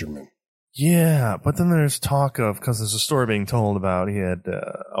a fisherman. Yeah, but then there's talk of, because there's a story being told about he had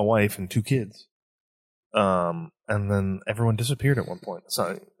a wife and 2 kids. And then everyone disappeared at one point.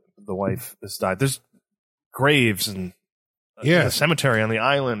 So the wife has died. There's graves and a cemetery on the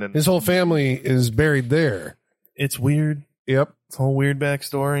island, and his whole family is buried there. It's weird. Yep. It's a whole weird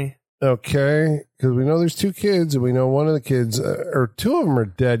backstory. Okay, because we know there's 2 kids, and we know one of the kids, or 2 of them are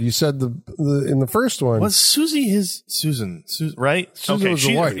dead. You said the in the first one. Was Susie Susan, right? Susan was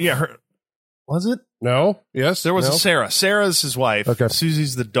the wife. Yeah, her. Was it? No. Yes. There was a Sarah. Sarah's his wife. Okay.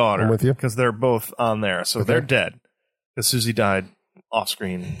 Susie's the daughter. I'm with you. Because they're both on there. So they're dead. Because Susie died off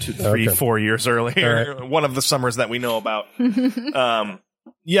screen 2, 3, 4 years earlier. Right. One of the summers that we know about.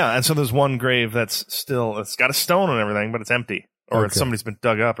 Yeah, and so there's one grave that's still, it's got a stone and everything, but it's empty. Or somebody's been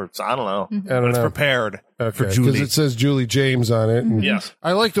dug up, or I don't know. But it's prepared for Julie. Because it says Julie James on it. And yes.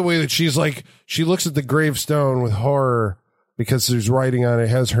 I like the way that she's like, she looks at the gravestone with horror because there's writing on it. It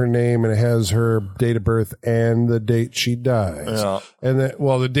has her name and it has her date of birth and the date she dies. Yeah. And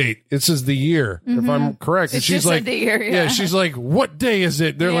the date. It says the year, if I'm correct. And she's like, the year, she's like, what day is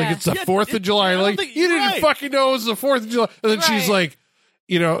it? They're like, it's the 4th of July. Like, you didn't fucking know it was the 4th of July. And then she's like,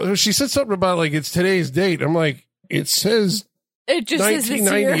 she said something about like, it's today's date. I'm like, it says it just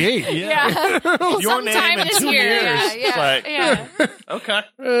 1998. Says yeah. Your name in 2 years. Yeah. Okay.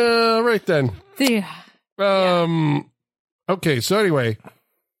 Right then. Okay, so anyway,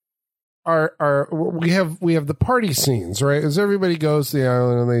 we have the party scenes, right? As everybody goes to the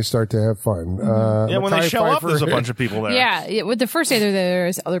island and they start to have fun. When they show up, there's a bunch of people there. Yeah, with the first day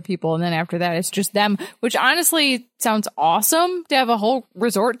there's other people, and then after that it's just them, which honestly sounds awesome to have a whole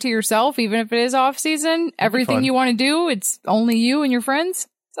resort to yourself, even if it is off season. Everything you want to do, it's only you and your friends.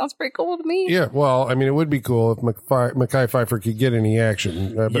 Sounds pretty cool to me. Yeah, well, I mean, it would be cool if Mekhi Phifer could get any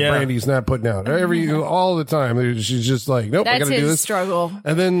action, but Brandy's not putting out all the time. She's just like, nope, I got to do this. Struggle.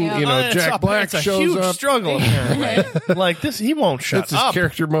 And then Jack Black it's a shows huge up. struggle. Apparently. Like this, he won't shut That's up. his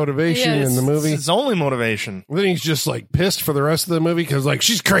character motivation in the movie. It's his only motivation. Then he's just like pissed for the rest of the movie because like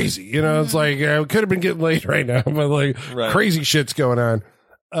she's crazy. It's like we could have been getting late right now, but like crazy shit's going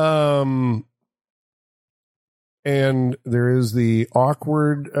on. And there is the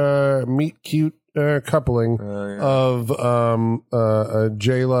awkward meet cute coupling of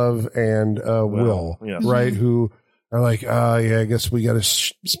J Love and Will, right? Who are like, I guess we got to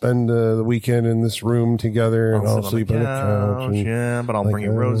spend the weekend in this room together and I'll sleep on the couch. But I'll bring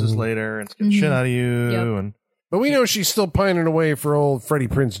you roses later and get the shit out of you. But we know she's still pining away for old Freddie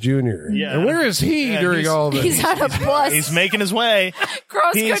Prinze Jr. Yeah. And where is he during all this? He's on a bus. He's making his way.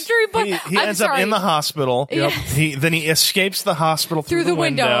 Cross-country bus. He ends up in the hospital. Yep. Then he escapes the hospital through the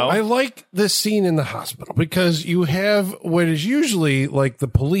window. I like this scene in the hospital because you have what is usually like the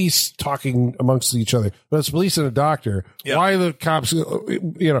police talking amongst each other. But it's police and a doctor. Yep. Why the cops,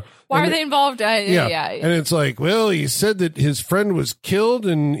 Why are they involved? Yeah. And it's like, well, he said that his friend was killed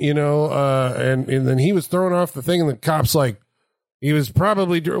and, and then he was thrown off the thing and the cop's like, he was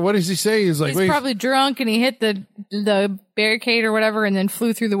probably, what does he say? He's like, he's probably drunk and he hit the barricade or whatever and then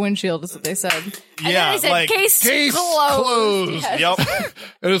flew through the windshield is what they said. And then they said, case closed. Yes. Yep.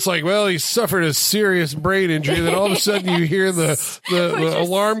 And it's like, well, he suffered a serious brain injury. Then all of a sudden you hear the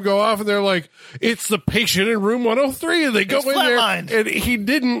alarm go off and they're like, it's the patient in room 103. And they go in there and he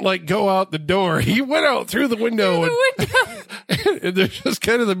didn't like go out the door. He went out through the window. And there's just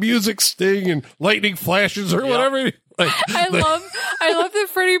kind of the music sting and lightning flashes or whatever. I love that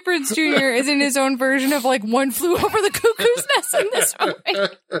Freddie Prinze Jr. is in his own version of like One Flew Over the Cuckoo's Nest in this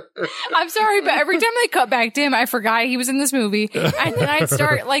movie. I'm sorry, but every time they cut back to him, I forgot he was in this movie, and then I'd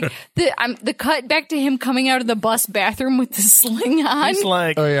start like the cut back to him coming out of the bus bathroom with the sling on. He's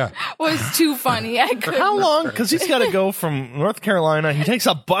like, was too funny. I couldn't. How long? Because he's got to go from North Carolina. He takes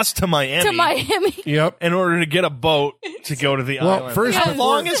a bus to Miami. Yep. In order to get a boat to go to the island. First, how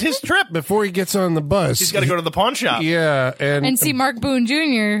long is his trip? Before he gets on the bus, he's got to go to the pawn shop. Yeah, and see Mark Boone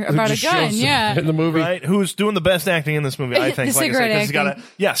Jr. about a gun. Yeah, in the movie, right? Who's doing the best acting in this movie? I think. The cigarette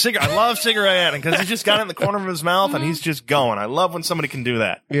acting. I love cigarette acting because he's just got it in the corner of his mouth and he's just going. I love when somebody can do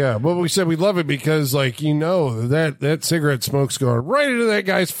that. Yeah, but we said we love it because, like, that cigarette smoke's going right into that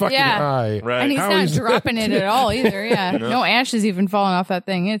guy's fucking eye. Right, and he's not dropping it at all either. Yeah, no ashes even falling off that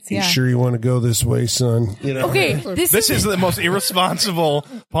thing. It's You sure you want to go this way, son? Okay, this is the most irresponsible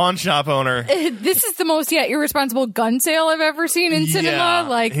pawn shop owner. This is the most irresponsible gun sale I've ever seen in cinema.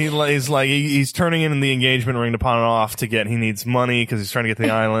 Like he's turning in the engagement ring to pawn it off he needs money because he's trying to get to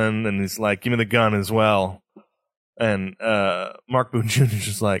the island, and he's like, give me the gun as well. And Mark Boone Jr. is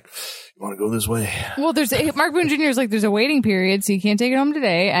just like, you want to go this way? Well, Mark Boone Jr. is like, there's a waiting period, so you can't take it home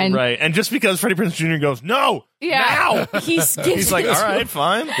today. And right, and just because Freddie Prinze Jr. goes, no, now, he's like, all right,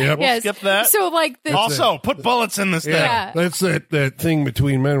 fine, we'll skip that. So like, also put bullets in this thing. That's that thing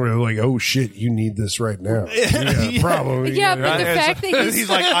between men where they're like, oh shit, you need this right now. Probably. Yeah, but the fact that he's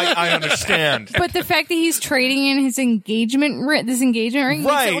like, I understand. But the fact that he's trading in his engagement ring, makes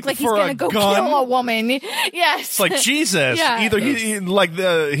it look like he's going to go kill a woman. Yes, it's like Jesus. Yeah. Either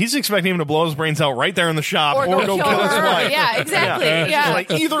he's expecting him to blow his brains out right there in the shop, or go kill his wife. Yeah, exactly. Yeah, like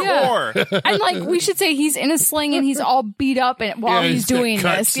either or. And like, we should say he's in a sling and he's all beat up while he's doing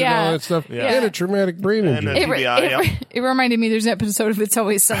this. And all that stuff. And a traumatic brain injury. It reminded me. There's an episode of It's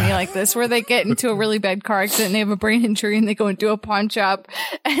Always Sunny like this where they get into a really bad car accident and they have a brain injury and they go into a pawn shop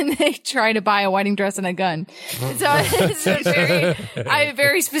and they try to buy a wedding dress and a gun. So it's a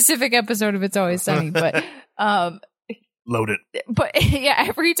very specific episode of It's Always Sunny, but loaded. But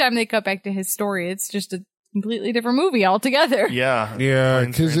every time they cut back to his story, it's just a completely different movie altogether. Yeah,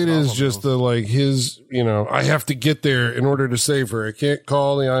 because it is just his, I have to get there in order to save her. I can't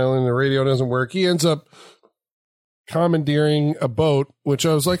call the island. The radio doesn't work. He ends up commandeering a boat, which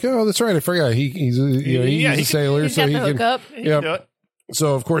I was like, oh, that's right. I forgot. He's a sailor, so he can hook do it.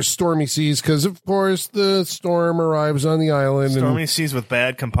 So, of course, stormy seas, because, of course, the storm arrives on the island. Stormy seas with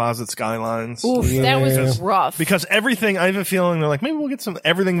bad composite skylines. Oof, that was rough. Because everything, I have a feeling they're like, maybe we'll get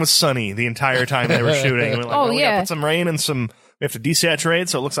everything was sunny the entire time they were shooting. We're like, we gotta put some rain and we have to desaturate,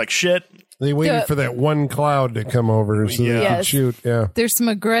 so it looks like shit. They waited for that one cloud to come over so they could shoot. Yeah. There's some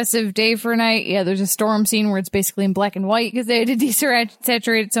aggressive day for night. Yeah, there's a storm scene where it's basically in black and white because they had to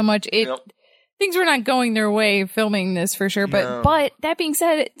desaturate it so much. Things were not going their way filming this for sure. But that being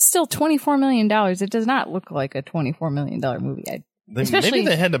said, it's still $24 million. It does not look like a $24 million movie. Maybe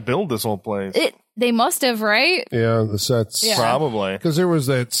they had to build this whole place. They must have, right? Yeah, the sets. Yeah. Probably. Because there was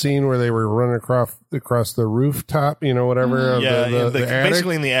that scene where they were running across the rooftop, whatever. Of the attic.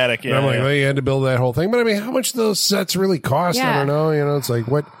 Basically in the attic. Yeah, And I'm like, well, you had to build that whole thing. But I mean, how much those sets really cost? I don't know. It's like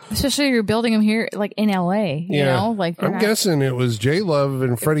what? Especially if you're building them here, like in LA. You know, like I'm guessing it was J Love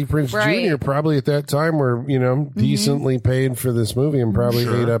and Freddie Prinze Jr. probably at that time were decently paid for this movie and probably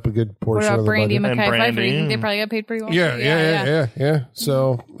ate up a good portion of the Brandy budget. and Mekhi Phifer? You think they probably got paid pretty well? Yeah.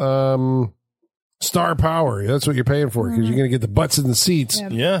 So, star power. That's what you're paying for because you're going to get the butts in the seats.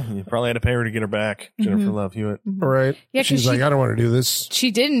 Yeah, you probably had to pay her to get her back, Jennifer Love Hewitt. All right. Yeah, she's like, I don't want to do this.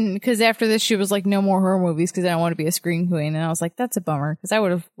 She didn't, because after this, she was like, no more horror movies because I don't want to be a scream queen. And I was like, that's a bummer because I would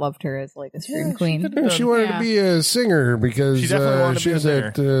have loved her as like a scream queen. She wanted to be a singer because She definitely wanted to she be a has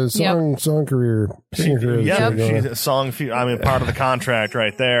that singer. song career. Singer career. Yeah, she's a song. I mean, part of the contract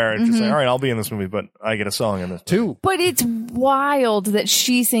right there. It's just like, all right, I'll be in this movie, but I get a song in this. Two. But it's wild that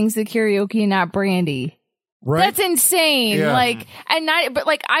she sings the karaoke and not Brandy. Right? That's insane. Yeah.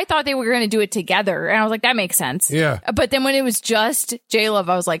 I thought they were going to do it together, and I was like, that makes sense. Yeah. But then when it was just J Love,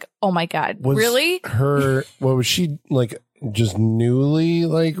 I was like, oh my god, really? What was she like? Just newly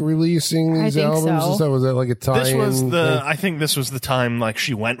like releasing these albums and stuff? Was that like a time? I think this was the time like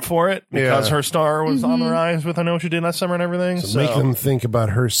she went for it because her star was on the rise with I Know What You Did Last Summer and everything. So make them think about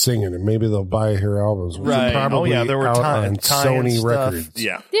her singing and maybe they'll buy her albums. Right. Probably there were on Sony Records.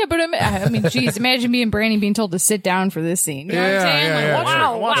 Yeah. Yeah, but I mean, geez, imagine being Brandy being told to sit down for this scene. You know what I'm saying?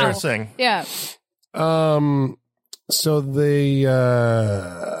 Like, Watch her sing. Yeah. So they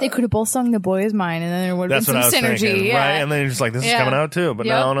could have both sung "The Boy Is Mine," and then there would have been some synergy, thinking, right? And then you're just like, "This is coming out too," but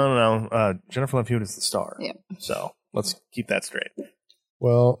no. Jennifer Love Hewitt is the star. Yep. So let's keep that straight.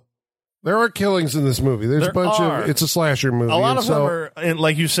 Well, there are killings in this movie. There's a bunch of. It's a slasher movie. A lot of them are,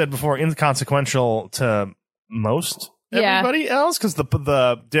 like you said before, inconsequential to most everybody else because the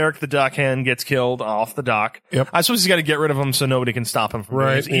Derek the Dockhand gets killed off the dock. Yep. I suppose he's got to get rid of him so nobody can stop him from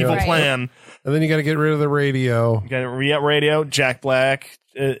doing his evil plan. And then you got to get rid of the radio. You got to re-up radio. Jack Black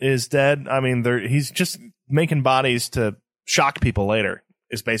is dead. I mean, he's just making bodies to shock people later.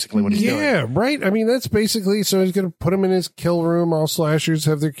 Is basically what he's doing. Yeah, right. I mean, that's basically so he's going to put him in his kill room. All slashers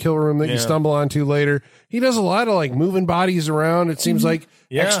have their kill room that you stumble onto later. He does a lot of like moving bodies around. It seems like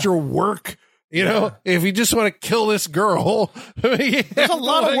extra work. You know, if you just want to kill this girl, there's a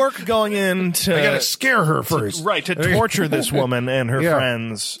lot of work going into. I got to scare her first, right? To torture this woman and her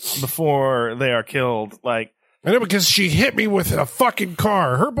friends before they are killed. Like, I know because she hit me with a fucking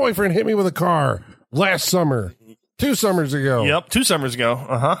car. Her boyfriend hit me with a car last summer, 2 summers ago. Yep, 2 summers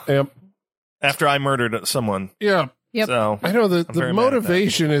ago. Yep. After I murdered someone. Yeah. Yep. So I know that the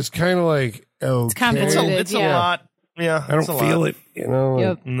motivation is kind of like it's convoluted. It's a lot. Yeah, I don't feel it, you know.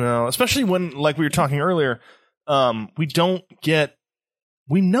 Yep. No, especially when, like we were talking earlier, we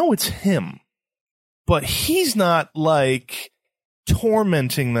know it's him, but he's not like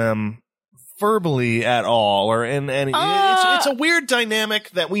tormenting them verbally at all, or in any. It's a weird dynamic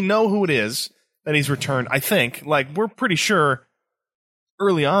that we know who it is that he's returned. I think, like, we're pretty sure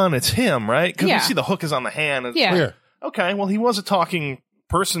early on it's him, right? Because we see the hook is on the hand. And yeah. Okay, well, he was a talking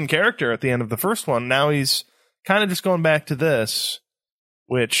person character at the end of the first one. Now he's kind of just going back to this,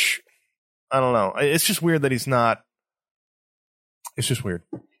 which I don't know. It's just weird that he's not. It's just weird.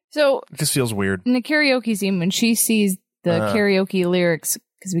 So it just feels weird. In the karaoke scene, when she sees the karaoke lyrics,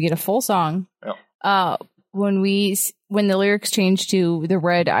 because we get a full song. Yep. When the lyrics change to the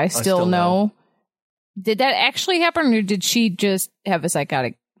red, I still know. Did that actually happen, or did she just have a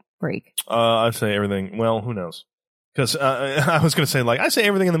psychotic break? I'd say everything. Well, who knows? Because I was going to say, like, I say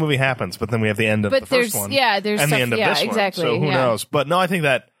everything in the movie happens, but then we have the end of the first one. Yeah, there's and stuff, the end of this exactly, one. So who knows? But no, I think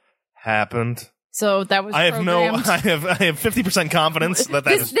that happened. So that was. I have programmed. I have 50% confidence that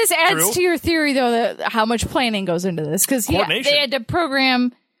is this adds true. to your theory, though, that how much planning goes into this, because they had to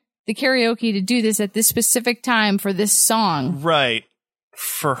program the karaoke to do this at this specific time for this song, right?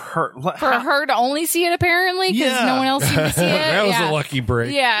 For her to only see it, apparently, because no one else seemed to see it. That was a lucky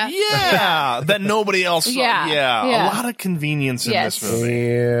break. Yeah, that nobody else saw. Yeah. A lot of convenience in this movie.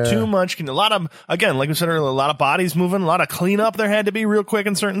 Yeah. Too much. A lot of, again, like we said earlier, a lot of bodies moving, a lot of cleanup there had to be real quick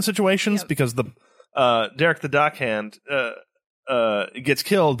in certain situations because the Derek the Dockhand gets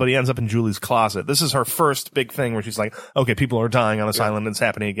killed, but he ends up in Julie's closet. This is her first big thing where she's like, okay, people are dying on this island. It's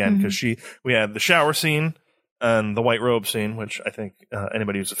happening again because we had the shower scene and the white robe scene, which I think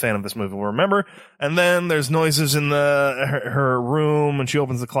anybody who's a fan of this movie will remember. And then there's noises in her room, and she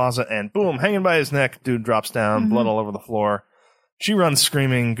opens the closet, and boom, hanging by his neck, dude drops down, blood all over the floor. She runs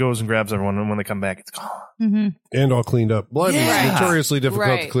screaming, goes and grabs everyone, and when they come back, it's gone. And all cleaned up. Blood is notoriously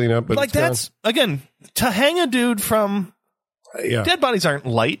difficult to clean up, but like that's, again, to hang a dude from... dead bodies aren't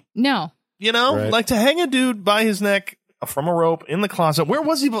light. No. You know, Right. like to hang a dude by his neck from a rope in the closet. Where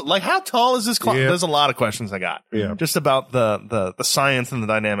was he? Like, how tall is this closet? Yeah. There's a lot of questions I got. Yeah. Just about the science and the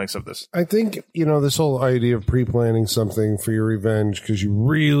dynamics of this. I think, this whole idea of pre-planning something for your revenge because you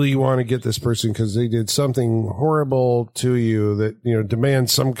really want to get this person because they did something horrible to you that,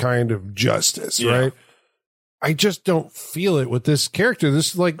 demands some kind of justice, Yeah. right? I just don't feel it with this character.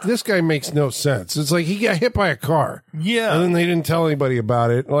 This guy makes no sense. It's like he got hit by a car. Yeah. And then they didn't tell anybody about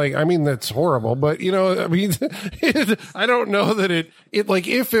it. Like, I mean, that's horrible, but I don't know that it like,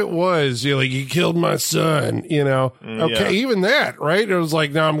 if it was, you killed my son, okay, even that, right? It was like,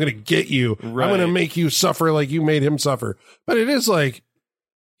 now I'm going to get you. Right. I'm going to make you suffer like you made him suffer. But it is like,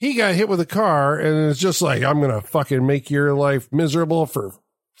 he got hit with a car and it's just like, I'm going to fucking make your life miserable for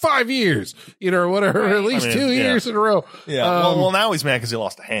 5 years, or whatever, or at least 2 years in a row. Yeah. Well, now he's mad because he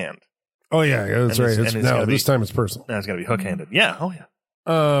lost a hand. Oh yeah, that's right. This time it's personal. Now it's got to be hook-handed. Yeah. Oh yeah.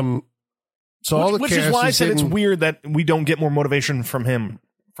 So all the which cast is why I said it's hidden- weird that we don't get more motivation from him.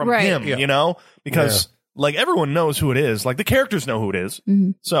 Right. Yeah. Because like everyone knows who it is. Like the characters know who it is.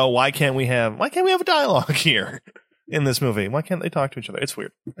 Mhm. So why can't we have a dialogue here in this movie? Why can't they talk to each other? It's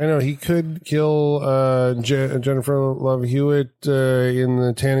weird. I know he could kill Jennifer Love Hewitt in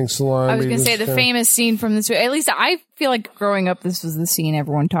the tanning salon. I was but going to he say the just famous scene from this movie. At least I feel like growing up, this was the scene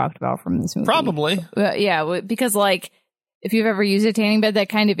everyone talked about from this movie. Probably. Yeah, because like if you've ever used a tanning bed, that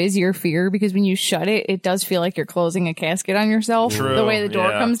kind of is your fear because when you shut it, it does feel like you're closing a casket on yourself. True, The way the door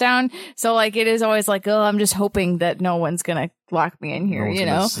yeah. comes down. So like it is always like, oh, I'm just hoping that no one's going to lock me in here,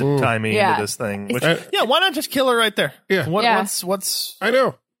 No one's gonna tie me Yeah. into this thing. Which, It's- why not just kill her right there? Yeah. Yeah. What's I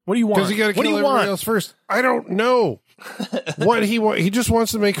know. what do you want? Because you got to What do kill you everybody want? else first. I don't know what he wants. He just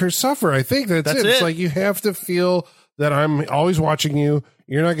wants to make her suffer. I think that's it. It's it. like you have to feel that I'm always watching you.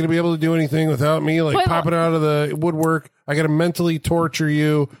 You're not going to be able to do anything without me, like But- popping out of the woodwork. I got to mentally torture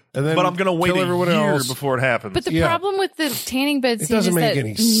you, and then But I'm going to wait kill a everyone year else. before it happens. But the Yeah. problem with the tanning bed It scene doesn't is make that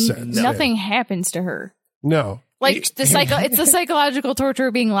any sense. nothing happens to her. No, Like He- it's the psychological torture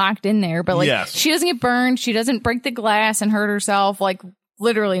of being locked in there, but like Yes. she doesn't get burned, she doesn't break the glass and hurt herself. Like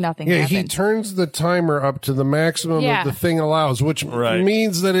literally nothing Yeah, happens. he turns the timer up to the maximum Yeah. of the thing allows, which Right.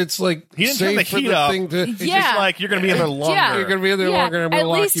 means that it's like He didn't turn safe the for heat the up. thing to. It's Yeah. just like you're going to be in there longer. Yeah. You're going to be in there longer, and we'll At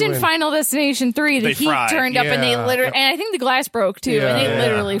lock least you in in. Final Destination 3, the They heat fried. turned up and they Yeah. literally, and I think the glass broke too, and they Yeah.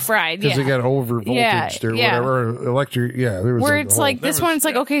 literally fried. Because Yeah. they got over voltaged Yeah, or yeah. whatever, or electric. Yeah, there was Where a it's whole- like this was- one, it's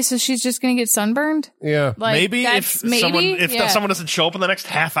like, yeah. okay, so she's just going to get sunburned? yeah, Like, maybe that's if someone doesn't show up in the next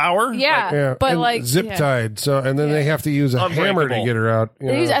half hour. Yeah. yeah, But and like, zip yeah. tied. So, and then they have to use a hammer to Unbreakable. get her out.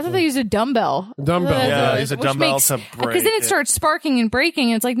 I thought they used a dumbbell. Dumbbell. Yeah, use a Which dumbbell makes- to break Because then it it. starts sparking and breaking,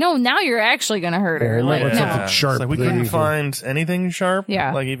 and it's like, no, now you're actually going to hurt Yeah, her. and Like, that was no. something sharp It's like we that couldn't you can- find anything sharp.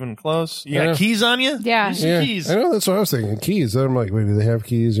 Yeah. Like even close. You Yeah. got keys on you? Yeah. Use some Yeah, keys. I know. That's what I was thinking. Keys. Then I'm like, wait, do they have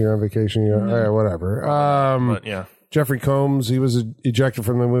keys? You're on vacation. You're whatever. But yeah. Jeffrey Combs, he was ejected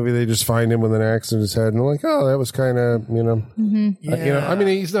from the movie. They just find him with an axe in his head, and they're like, "Oh, that was kind of, I mean,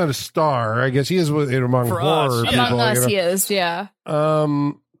 he's not a star. I guess he is among For horror us, people. Among us, you know? he is, yeah.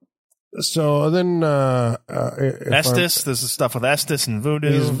 So then, Estes. There's the stuff with Estes and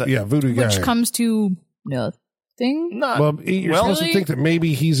Voodoo. Voodoo guy. Which comes to nothing. Not Well, you're Well, supposed to really? think that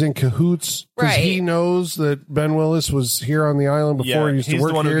maybe he's in cahoots because he Right. knows that Ben Willis was here on the island before he used he's to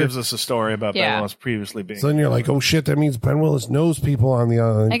work the one here. who gives us a story about Yeah. Ben Willis previously being. So then you're like, oh shit, that means Ben Willis knows people on the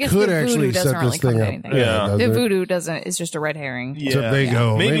island. I guess Could the actually voodoo doesn't set really this come thing to up. anything. Yeah. doesn't The it? voodoo doesn't, it's just a red herring. Except they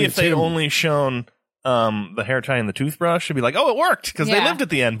go. Maybe if it's they'd him. only shown the hair tie and the toothbrush, it'd be like, oh, it worked because they Yeah. lived at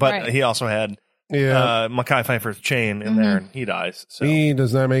the end. But Right. he also had Yeah. Mekhi Phifer's chain in there, and he dies. So He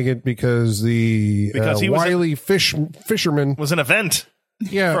does not make it because he was wily fisherman. was an event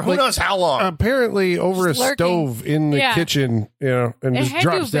Yeah, for who like, knows how long. apparently over a Slurking. stove in the Yeah. kitchen, and It just had to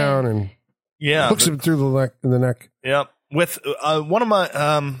drops have been. down and yeah, hooks him through the neck. Yep. With one of my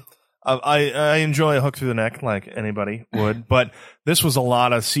I enjoy a hook through the neck like anybody would, but this was a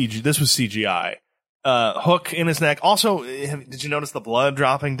lot of CG. This was CGI. Hook in his neck. Also, did you notice the blood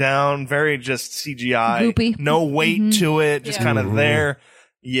dropping down? Very just CGI. Goopy. No weight to it. Just Yeah. kind of there.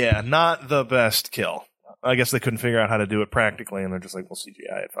 Yeah, not the best kill. I guess they couldn't figure out how to do it practically, and they're just like, "Well,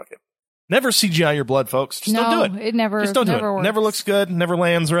 CGI it. Fuck it. Never CGI your blood, folks. Just no, don't do it. it never, Just don't do it. works. Never looks good. Never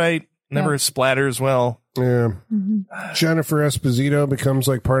lands right. Never Yeah. splatters well. Yeah. Mm-hmm. Jennifer Esposito becomes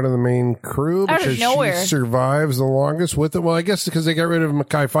like part of the main crew Out of because nowhere. she survives the longest with it. Well, I guess because they got rid of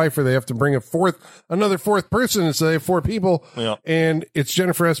Mekhi Phifer, they have to bring another fourth person, and so they have 4 people. Yeah. And it's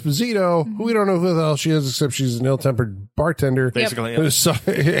Jennifer Esposito, who we don't know who the hell she is, except she's an ill-tempered bartender Basically, who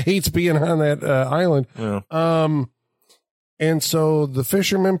hates being on that island. yeah. And so the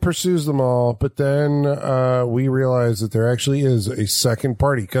fisherman pursues them all, but then we realize that there actually is a second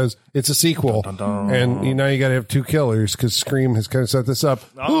party because it's a sequel. Dun, dun, dun. And now you got to have two killers because Scream has kind of set this up.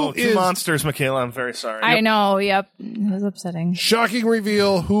 Oh, two monsters, Michaela. I'm very sorry. I know. Yep. It was upsetting. Shocking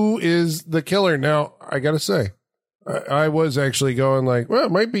reveal. Who is the killer? Now, I got to say, I was actually going like, well,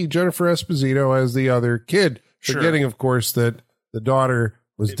 it might be Jennifer Esposito as the other kid. Sure. Forgetting, of course, that the daughter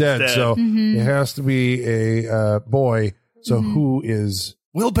was dead. So it has to be a boy. So who is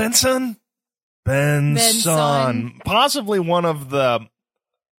Will Benson? Benson. Possibly one of the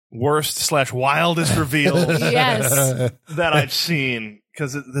worst/wildest reveals Yes. that I've seen.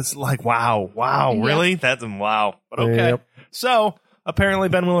 Because it's like, wow, really? That's wow. But okay. Yep. So apparently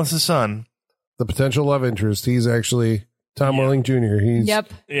Ben Willis' son. the potential love interest? He's actually Tom Welling Jr. He's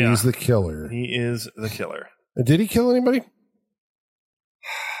the killer. He is the killer. Did he kill anybody?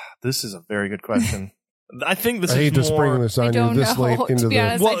 This is a very good question. I think this I hate is to more... spring this on you this late into be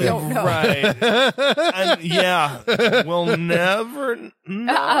honest, I don't know. Right. And we'll never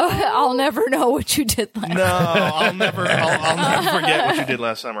know. I'll never know what you did last. No, I'll never forget what you did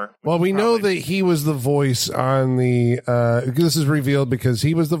last summer. Well, we know that he was the voice on the. This is revealed because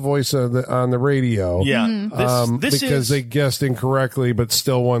he was the voice on the radio. Yeah, this because they guessed incorrectly, but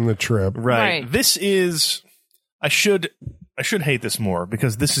still won the trip. Right. This is. I should hate this more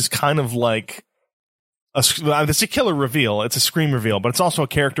because this is kind of like. It's a killer reveal. It's a Scream reveal, but it's also a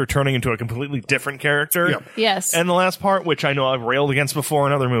character turning into a completely different character. Yep. Yes. And the last part, which I know I've railed against before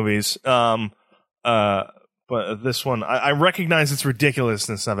in other movies, but this one, I recognize its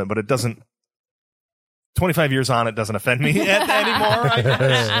ridiculousness of it, but it doesn't. 25 years on, it doesn't offend me anymore. I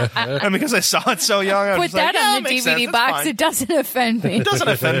guess. And because I saw it so young, I was Put that on the DVD box. It doesn't offend me. It doesn't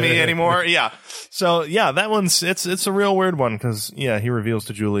offend me anymore. Yeah. So yeah, that one's it's a real weird one because he reveals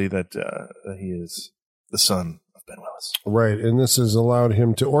to Julie that he is the son of Ben Willis. Right, and this has allowed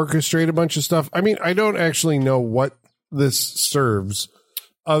him to orchestrate a bunch of stuff. I mean, I don't actually know what this serves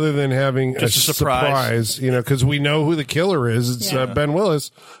other than having just a surprise. Because we know who the killer is. It's Ben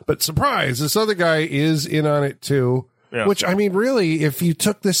Willis. But surprise, this other guy is in on it too. Yeah. Which, I mean, really, if you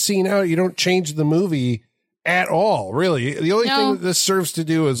took this scene out, you don't change the movie at all, really. The only thing that this serves to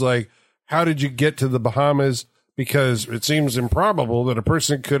do is like, how did you get to the Bahamas? Because it seems improbable that a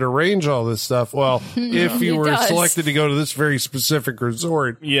person could arrange all this stuff. Well, if you were selected to go to this very specific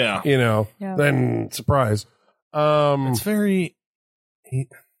resort, then surprise. It's very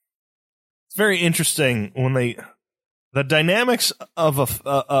interesting when the dynamics of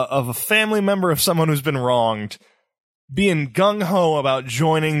a family member of someone who's been wronged being gung-ho about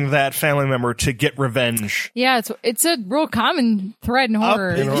joining that family member to get revenge. Yeah, it's a real common thread in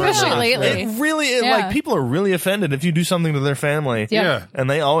horror, especially lately. It really, like, people are really offended if you do something to their family. Yeah. And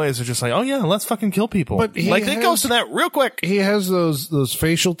they always are just like, oh, yeah, let's fucking kill people. But it goes to that real quick. He has those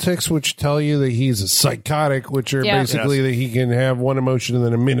facial tics which tell you that he's a psychotic, which are basically that he can have one emotion and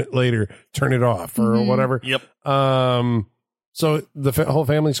then a minute later turn it off or whatever. Yep. So the whole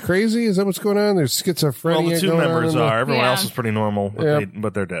family's crazy? Is that what's going on? There's schizophrenia. Well, the two members are. Everyone else is pretty normal,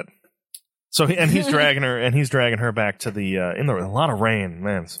 but they're dead. So he's dragging her back to the in a lot of rain.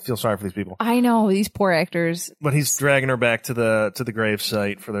 Man, I feel sorry for these people. I know, these poor actors. But he's dragging her back to the grave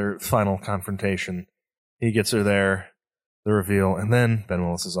site for their final confrontation. He gets her there, the reveal, and then Ben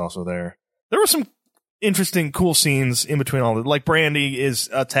Willis is also there. There were some interesting, cool scenes in between all the, like Brandy is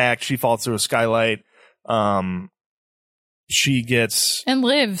attacked. She falls through a skylight. She gets and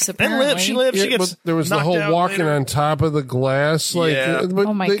lives. Apparently, she lives. Yeah, she gets. There was the whole walking on top of the glass. Like, but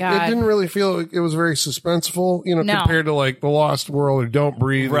oh my God. It didn't really feel like it was very suspenseful, compared to like The Lost World or Don't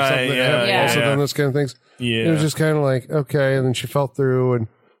Breathe, or something that have also done this kind of things. Yeah, it was just kind of like okay, and then she fell through, and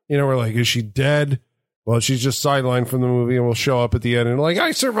we're like, is she dead? Well, she's just sidelined from the movie, and will show up at the end and like,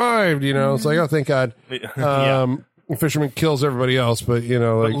 I survived. It's like, oh, thank God. The fisherman kills everybody else, but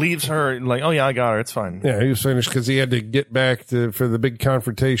but leaves her like, oh yeah, I got her. It's fine. Yeah, he was finished because he had to get back for the big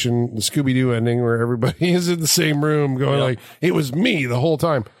confrontation, the Scooby-Doo ending, where everybody is in the same room going like, it was me the whole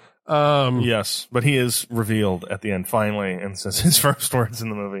time. Yes, but he is revealed at the end finally, and says his first words in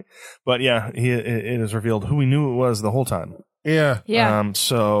the movie. But yeah, it is revealed who we knew it was the whole time. Yeah.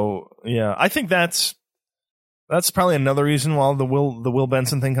 So yeah, I think that's probably another reason why the Will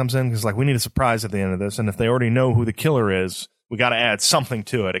Benson thing comes in, because like we need a surprise at the end of this, and if they already know who the killer is, we got to add something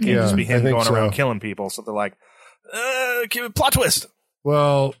to it. It can't just be him going around killing people. So they're like, plot twist.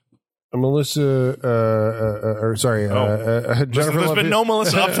 Well, Melissa, Jennifer. There's been no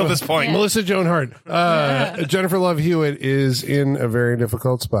Melissa up till this point. Melissa Joan Hart. Jennifer Love Hewitt is in a very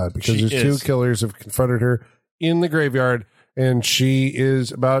difficult spot because two killers have confronted her in the graveyard, and she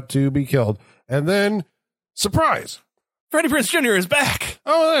is about to be killed. And then, surprise, Freddie Prinze Jr. is back.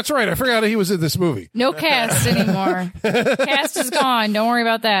 Oh, that's right. I forgot he was in this movie. No cast anymore. Cast is gone. Don't worry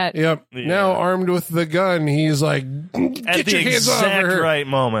about that. Yep. Yeah. Now armed with the gun, he's like, At get the your hands off exact her. right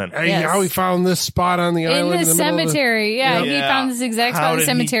moment. Hey, Yes. how he found this spot on the In island. the in the middle of the- cemetery. Yeah, he Yeah. found this exact How spot in the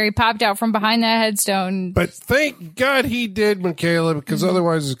did he- cemetery, popped out from behind that headstone. But thank God he did, Michaela, because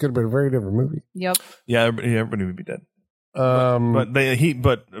otherwise it could have been a very different movie. Yep. Yeah, everybody would be dead. But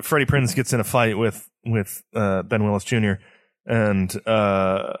But Freddie Prinze gets in a fight with Ben Willis Jr. and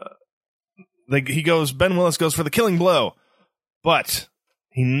Ben Willis goes for the killing blow, but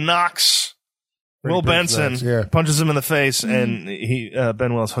he knocks Freddie Will Prinze Benson, knocks, yeah. punches him in the face, and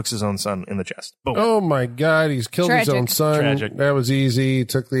Ben Willis hooks his own son in the chest. Boom. oh my God, he's killed his Tragic. own son. Tragic. That was easy.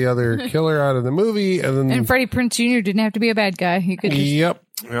 Took the other killer out of the movie, and then And Freddie Prinze Jr. didn't have to be a bad guy. He could just yep.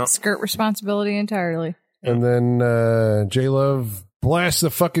 Yep. skirt responsibility entirely. And then J Love blasts the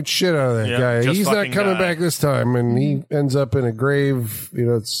fucking shit out of that Yep, guy. just He's not fucking coming die. back this time, and he ends up in a grave. You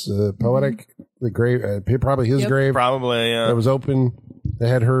know, it's poetic. The grave, probably his Yep. grave. Probably. That was open. They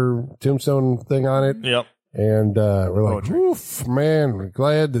had her tombstone thing on it. Yep. And we're like, Poetry. oof, man, we're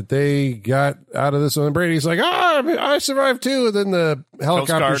glad that they got out of this one. And Brady's like, I survived too. And then the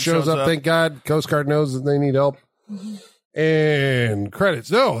helicopter Guard shows shows up. up. Thank God. Coast Guard knows that they need help. And credits.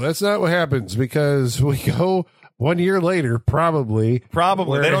 No, that's not what happens because we go 1 year later, probably.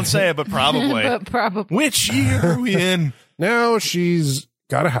 Probably. They don't say it, but probably. But probably. Which year are we in? Now she's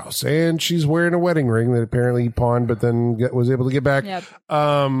got a house and she's wearing a wedding ring that apparently he pawned, but then was able to get back. Yep.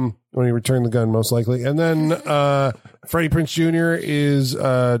 When he returned the gun, most likely. And then Freddie Prinze Jr. is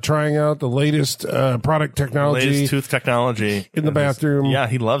trying out the latest product technology. Latest tooth technology. In the bathroom. Yeah,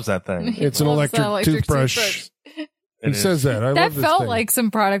 he loves that thing. It's an Loves the electric toothbrush. He It is. says that. I That love this felt thing. like some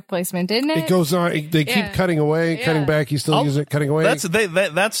product placement, didn't it? It goes on. They keep Yeah. cutting away, cutting Yeah. back. He still Oh, uses it, cutting away.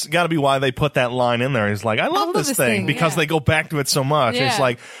 That's got to be why they put that line in there. He's like, I love this thing because yeah. they go back to it so much. Yeah. It's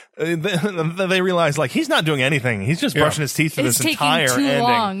like they realize like he's not doing anything. He's just brushing his teeth through It's this taking entire too ending.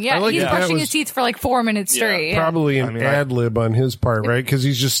 long. Yeah, I like he's that brushing was- his teeth for like 4 minutes straight. Yeah. Probably an I mean, ad lib on his part, right? Because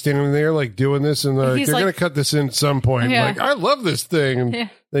he's just standing there like doing this, and they're He's going to like- cut this in at some point. Yeah. Like, I love this thing, and Yeah.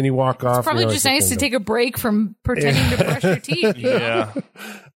 then you walk off. Probably and you're just like, nice to okay, take a break from pretending to brush your teeth. you know?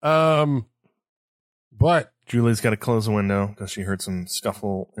 Yeah, But Julie's got to close the window because she heard some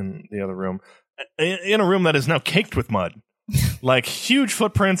scuffle in the other room, in a room that is now caked with mud. Like huge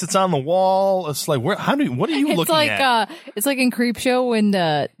footprints. It's on the wall. It's like what are you It's looking like at? it's like in Creepshow when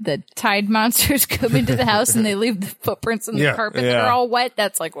the Tide monsters come into the house and they leave the footprints on the Yeah. carpet Yeah. that are all wet.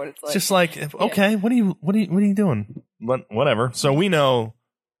 That's like what it's like. It's just like okay, what are you doing? But whatever. So we know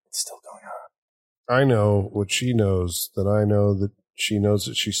it's still going on. I know what she knows that I know that she knows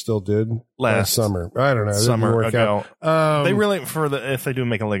that she still did Last summer. I don't know. It didn't Summer work ago. out. They really if they do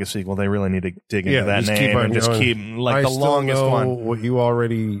make a Lego sequel, they really need to dig into Yeah, that just name keep on and just going. keep like I the still longest know one. what you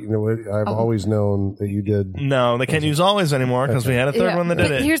already, what I've always known that you did. No, they can't use always anymore because we had a third Yeah, one that did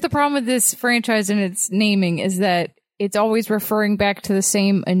but it. Here's the problem with this franchise and its naming is that it's always referring back to the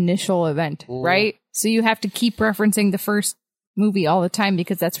same initial event, right? So you have to keep referencing the first movie all the time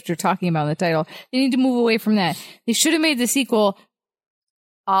because that's what you're talking about in the title. They need to move away from that. They should have made the sequel.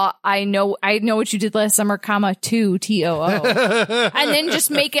 I know what you did last summer, comma 2 TOO, and then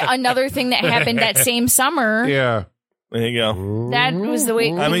just make it another thing that happened that same summer. Yeah. There you go. That was the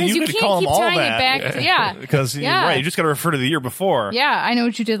way. I mean, because you you could can't call keep them all tying that. it back. Yeah, Because Yeah. right, you just got to refer to the year before. yeah. I know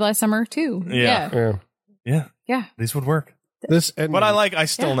what you did last summer too. Yeah. Yeah. Yeah, Yeah. these would work. This and But I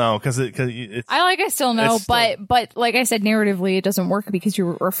still know because it's I still know, It's still- but like I said, narratively, it doesn't work because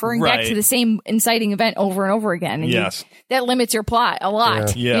you're referring back Right. to the same inciting event over and over again. And Yes. that limits your plot a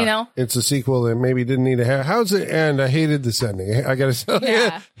lot. Yeah. You know, it's a sequel that maybe didn't need to have. How's it end? I hated this ending. I gotta say,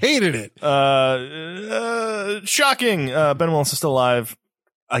 Yeah. hated it. shocking. Ben Willis is still alive,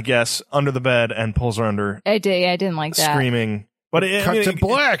 I guess, under the bed and pulls her under, I didn't like that. screaming. But Cut to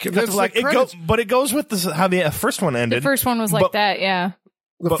black. Cut That's to the black. credits. But it goes with this, how the first one ended. The first one was like But- that. Yeah.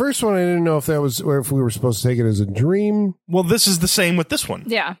 The first one, I didn't know if that was, or if we were supposed to take it as a dream. Well, this is the same with this one.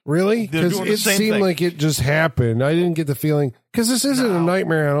 Yeah. Really? They're Because doing the it same seemed thing. like it just happened. I didn't get the feeling, because this isn't a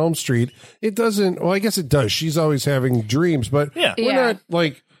Nightmare on Elm Street. It doesn't, well, I guess it does. She's always having dreams, but Yeah. we're Yeah. not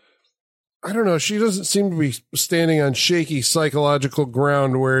like, I don't know. She doesn't seem to be standing on shaky psychological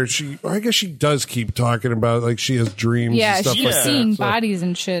ground where I guess she does keep talking about like she has dreams Yeah. and stuff She's like seeing that. So- bodies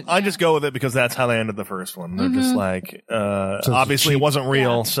and shit. I just go with it because that's how they ended the first one. They're Mm-hmm. just like, it's obviously it cheap- wasn't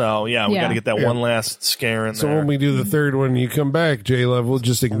real, so yeah, we Yeah. got to get that Yeah. one last scare in So there. when we do the third one, you come back, J-Love, we'll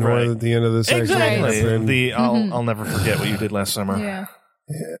just ignore Right. it at the end of this. actually Exactly. happened. I'll never forget what you did last summer. Yeah.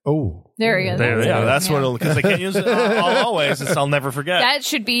 Oh. There we go. That's what because they can't use it always. I'll never forget. That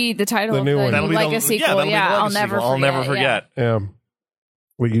should be the title of the new one. new legacy sequel. I'll never forget. Yeah.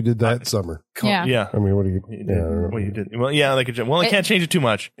 Well, you did that summer. Yeah. I mean, what do you? Well, you did. Well, yeah, they could. Well, they can't change it too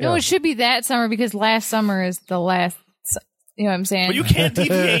much. No, it should be that summer because last summer is the last. You know what I'm saying? But you can't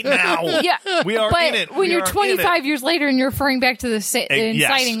deviate now. Yeah, we are but in it. When you're 25 years later and you're referring back to the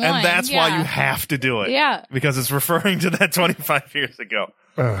inciting one, and that's why you have to do it. Yeah, because it's referring to that 25 years ago.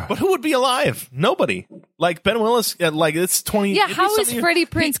 But who would be alive? Nobody. Like Ben Willis. Like it's 20. Yeah, how is Freddie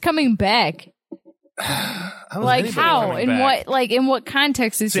Prinze coming back? Like how? In what? Like in what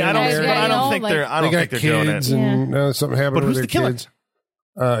context is he? I don't think they're. I don't think they're doing it. And something happened with their kids.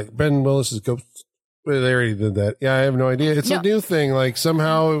 Ben Willis's ghost. They already did that. Yeah, I have no idea. It's a new thing. Like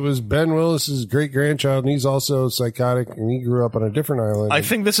somehow it was Ben Willis's great grandchild, and he's also psychotic, and he grew up on a different island. I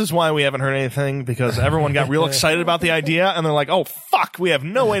think this is why we haven't heard anything because everyone got real excited about the idea, and they're like, "Oh fuck, we have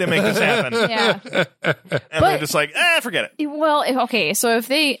no way to make this happen." Yeah, and they're just like, "Forget it." Well, okay, so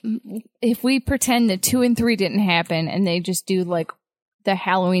if we pretend that 2 and 3 didn't happen, and they just do like the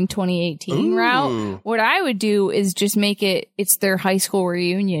Halloween 2018 route, what I would do is just make it's their high school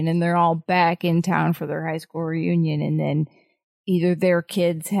reunion and they're all back in town for their high school reunion, and then either their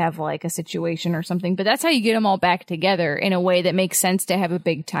kids have like a situation or something, but that's how you get them all back together in a way that makes sense to have a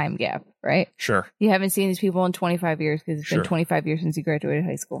big time gap, right? Sure. You haven't seen these people in 25 years because it's been 25 years since you graduated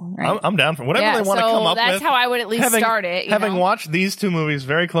high school, right? I'm down for whatever they want to come up with. That's how I would at least start it. Having watched these two movies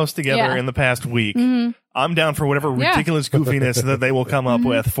very close together in the past week, I'm down for whatever ridiculous goofiness that they will come up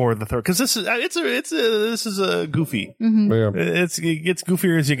with for the third. Because this is a goofy. Yeah. It gets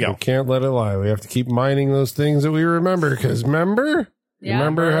goofier as you go. We can't let it lie. We have to keep mining those things that we remember. Because remember,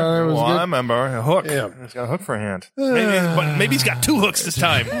 remember how that was good? I remember a hook. Yeah. He's got a hook for a hand. Maybe he's got 2 hooks this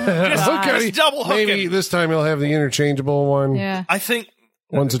time. Just double hooking. Maybe this time he'll have the interchangeable one. Yeah. I think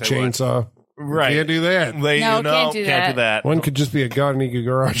one's a chainsaw. Right. Can't do that. Can't do that. One could just be a gun and you could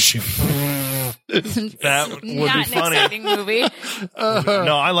garage. That would be not funny. An exciting movie.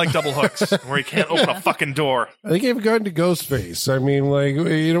 No, I like double hooks where you can't open a fucking door. They gave a gun to Ghostface. I mean, like,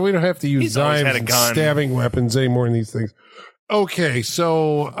 we don't have to use knives and stabbing weapons anymore in these things. Okay,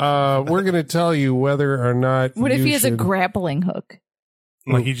 so we're going to tell you whether or not. What if he has a grappling hook?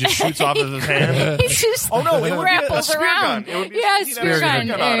 Like he just shoots off of his hand? He just grapples around. Yeah, spear gun.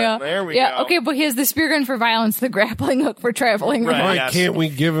 There we go. Okay, but he has the spear gun for violence, the grappling hook for traveling. Right, why can't we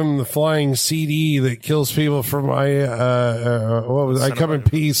give him the flying CD that kills people from I Come in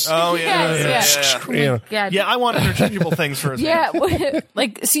Peace? Oh, Yeah, I want interchangeable things for his hand.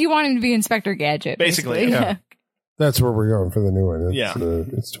 like, so you want him to be Inspector Gadget. Basically. Yeah. That's where we're going for the new one. It's,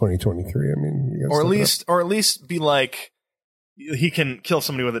 it's 2023. I mean, or at least be like, he can kill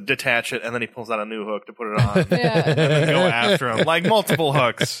somebody with it, detach it, and then he pulls out a new hook to put it on. And then go after him. Like multiple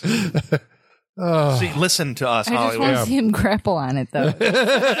hooks. See, listen to us, I Hollywood. just want to see him grapple on it, though.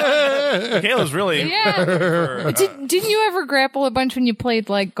 Kayla's really... Yeah. Didn't you ever grapple a bunch when you played,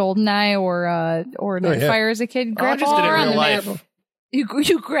 like, GoldenEye or Nightfire as a kid? Grapple I just did it in real life. You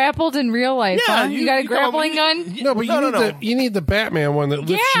grappled in real life, huh? You got a grappling gun? No, but you need the Batman one that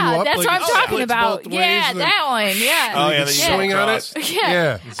lifts you up. Yeah, that's like what I'm talking about. Yeah, that one. Yeah. Oh, yeah. You swing on it.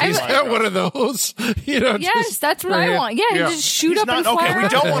 Yeah. He's got one of those. Yes, that's what I want. Yeah, just shoot up and fire. Okay, we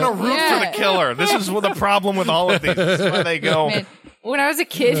don't want to root for the killer. This is the problem with all of these. This is where they go. Man, when I was a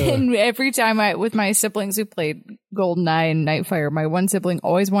kid, and every time with my siblings who played GoldenEye and Nightfire, my one sibling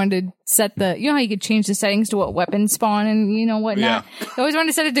always wanted to set how you could change the settings to what weapons spawn and whatnot. Yeah. They always wanted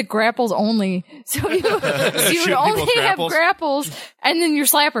to set it to grapples only. So you would only have grapples and then your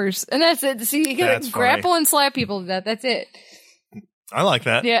slappers. And that's it. So you can grapple and slap people to death. That's it. I like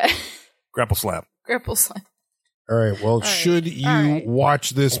that. Yeah. Grapple slap. Grapple slap. All right. Well, should you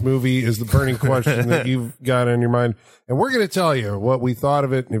watch this movie is the burning question that you've got on your mind. And we're going to tell you what we thought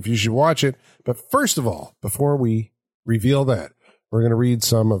of it and if you should watch it. But first of all, before we reveal that, we're going to read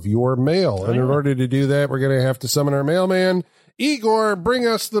some of your mail. And in order to do that, we're going to have to summon our mailman. Igor, bring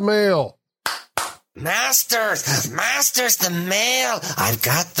us the mail. Masters, the mail. I've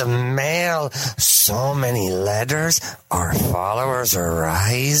got the mail. So many letters. Our followers are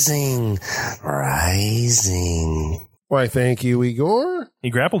rising. Why, thank you, Igor. He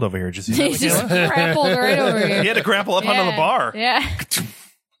grappled over here. Just he just grappled right over here. He had to grapple up onto the bar. Yeah.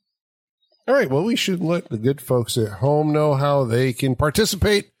 All right. Well, we should let the good folks at home know how they can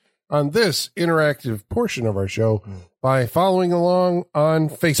participate on this interactive portion of our show by following along on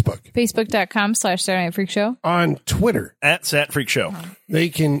Facebook. Facebook.com/Saturday Night Freak Show. On Twitter. @SatFreakShow. They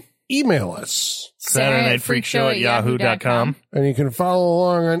can email us. Saturday Night Freak Show at yahoo.com. And you can follow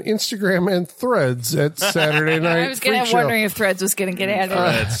along on Instagram and Threads at Saturday Night I was Freak Show. wondering if Threads was going to get added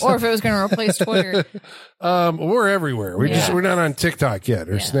or if it was going to replace Twitter. We're everywhere. We're not on TikTok yet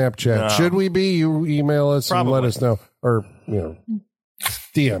or Snapchat. No. Should we be? You email us Probably. and let us know. Or,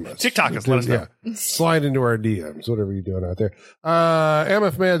 DM us. TikTok us, let us know. Yeah. Slide into our DMs, whatever you're doing out there.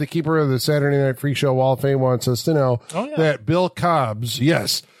 MF Mad, the keeper of the Saturday Night Freak Show Wall of Fame, wants us to know that Bill Cobbs,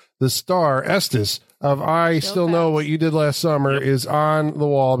 yes, the star Estes of I Still Know What You Did Last Summer, is on the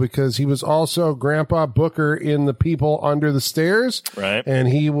wall because he was also Grandpa Booker in The People Under the Stairs. Right. And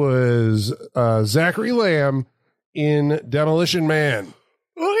he was Zachary Lamb in Demolition Man.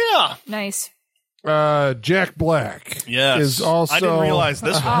 Oh, yeah. Nice. Jack Black is also. I didn't realize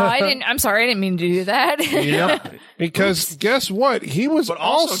this one. I'm sorry. I didn't mean to do that. Yep. Because guess what? He was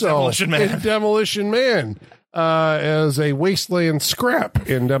also Demolition Man. in Demolition Man as a wasteland scrap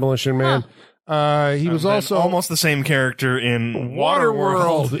in Demolition Man. He was also almost the same character in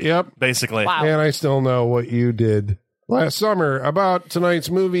Waterworld. Yep. Basically. Wow. And I Still Know What You Did Last Summer. About tonight's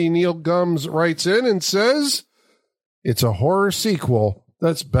movie, Neil Gums writes in and says, it's a horror sequel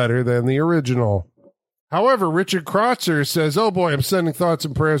that's better than the original. However, Richard Krotzer says, oh boy, I'm sending thoughts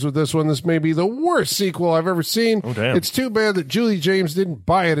and prayers with this one. This may be the worst sequel I've ever seen. Oh, damn. It's too bad that Julie James didn't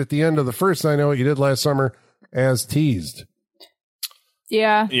buy it at the end of the first I Know What You Did Last Summer as teased.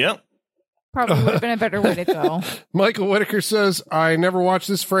 Yeah. Yep. Probably would have been a better way to go. Michael Whitaker says, I never watched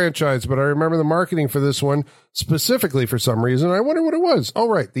this franchise, but I remember the marketing for this one specifically for some reason. I wonder what it was. Oh,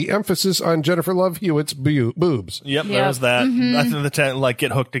 right. The emphasis on Jennifer Love Hewitt's boobs. Yep, there was that. I think the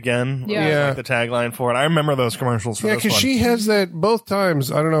Get Hooked Again. Yeah. Was like the tagline for it. I remember those commercials for Yeah, this one. because she has that both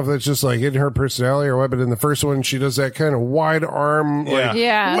times. I don't know if that's just like in her personality or what, but in the first one, she does that kind of wide arm, like,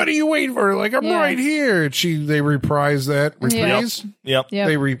 Yeah. what are you waiting for? Like, I'm right here. They reprise that. Reprise? Yep. Yep.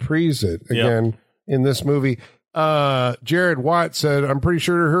 They reprise it again in this movie. Jared Watt said, I'm pretty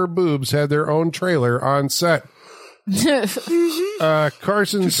sure her boobs had their own trailer on set.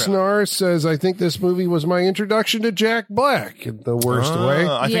 Carson Snar says, I think this movie was my introduction to Jack Black in the worst way.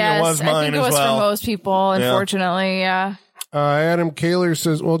 I think it was mine I think it was as well. for most people, unfortunately. Yeah. Adam Kaler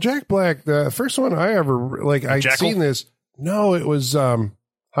says, well, Jack Black, the first one I ever, I'd Jackal? seen this. No, it was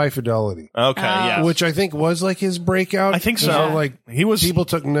High Fidelity. Okay, yeah. Which I think was like his breakout. I think so. Like He was. people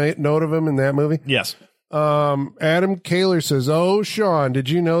took note of him in that movie. Yes. Adam Kaler says, oh, Sean, did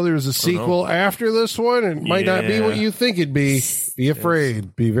you know there was a sequel after this one? It might not be what you think it'd be. Be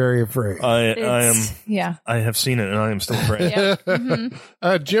afraid. Be very afraid. I am. Yeah. I have seen it, and I am still afraid.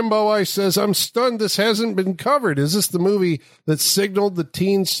 Jimbo Ice says, I'm stunned this hasn't been covered. Is this the movie that signaled the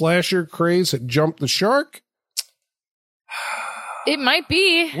teen slasher craze had jumped the shark? It might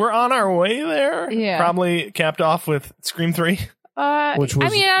be. We're on our way there. Yeah. Probably capped off with Scream 3, Which was I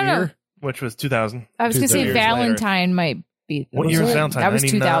mean, I don't know. which was 2000. I was going to say years Valentine might be. What year was Valentine? That was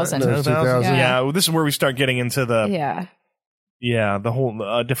 99? 2000. That was 2000. Yeah. Well, this is where we start getting into the Yeah. the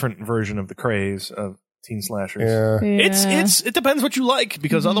whole different version of the craze of teen slashers. Yeah. It depends what you like,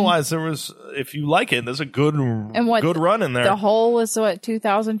 because otherwise if you like it, there's a good run in there. The whole was what,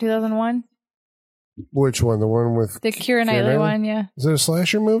 2000, 2001? Which one? The one with The Keira Knightley one, yeah. Is it a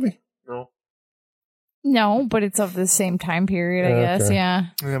slasher movie? No, but it's of the same time period, I guess. Okay. Yeah.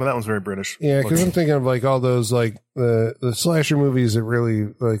 Yeah, but that one's very British. Yeah, because I'm thinking of all those the slasher movies that really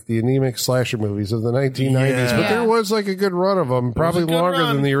the anemic slasher movies of the 1990s. Yeah. But there was a good run of them, probably a good longer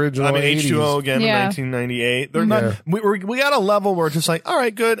run. than the original. I mean, 80s. H2O again Yeah. in 1998. They're not. We got a level where it's just like, all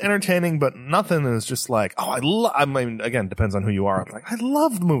right, good, entertaining, but nothing is just like, oh, I mean, again, depends on who you are. Like, I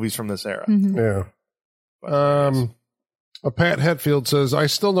love the movies from this era. Yeah. Pat Hetfield says, I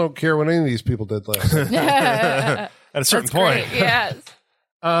still don't care what any of these people did last night. At a certain point. Great, yes.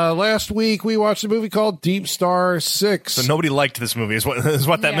 Last week, we watched a movie called Deep Star 6. So nobody liked this movie is what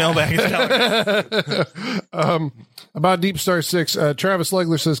that mailbag is telling me. About Deep Star 6, Travis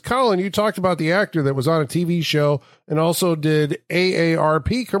Legler says, Colin, you talked about the actor that was on a TV show and also did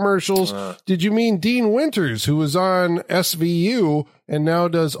AARP commercials. Did you mean Dean Winters, who was on SVU and now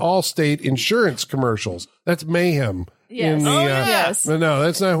does Allstate insurance commercials? That's Mayhem. Yes. Yes. No,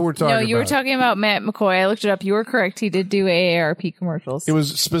 that's not who we're talking about. No, you were talking about Matt McCoy. I looked it up. You were correct. He did do AARP commercials. It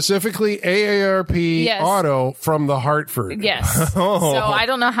was specifically AARP Auto from the Hartford. Yes. So I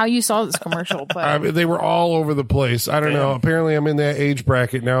don't know how you saw this commercial, but I mean, they were all over the place. I don't know. Apparently, I'm in that age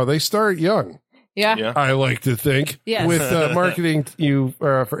bracket now. They start young. yeah. I like to think, Yes. with marketing you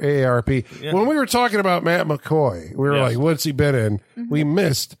for AARP. When we were talking about Matt McCoy, we were like, what's he been in? We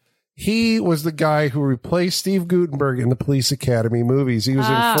missed. He was the guy who replaced Steve Guttenberg in the Police Academy movies. He was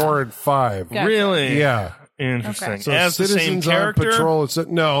in 4 and 5. Gotcha. Really? Yeah. Interesting. Okay. So As the same Citizens on character? Patrol.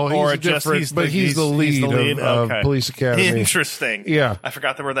 No, he's Or a just different, he's the lead, of Okay. Police Academy. Interesting. Yeah. I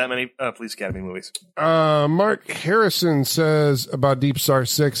forgot there were that many Police Academy movies. Mark Harrison says about Deep Star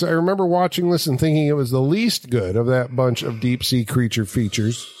 6, I remember watching this and thinking it was the least good of that bunch of deep sea creature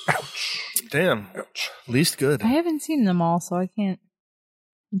features. Damn. Least good. I haven't seen them all, so I can't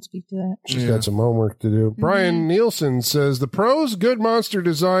speak to that. She's got some homework to do. Brian Nielsen says the pros, good monster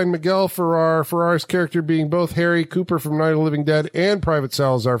design, Miguel Ferrar's character being both Harry Cooper from Night of the Living Dead and Private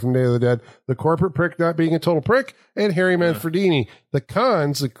Salazar from Day of the Dead, the corporate prick not being a total prick, and Harry Manfredini. The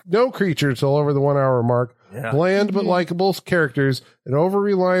cons, no creature till over the 1 hour mark, bland but likable characters, an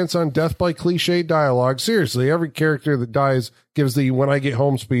over-reliance on death by cliche dialogue. Seriously, every character that dies gives the when I get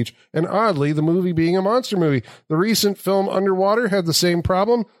home speech, and oddly, the movie being a monster movie. The recent film Underwater had the same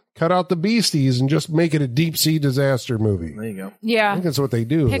problem. Cut out the beasties and just make it a deep sea disaster movie. There you go. I Yeah. think that's what they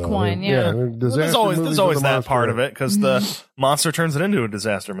do. Pick though. one, yeah. There's always that part of it because the monster turns it into a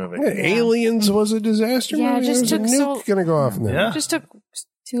disaster movie. Yeah, Aliens was a disaster Yeah, it movie. just There was took a nuke gonna go off in there. Yeah. It just took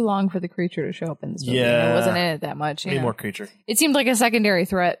too long for the creature to show up in this movie. Yeah. It wasn't in it that much. Need more creature. It seemed like a secondary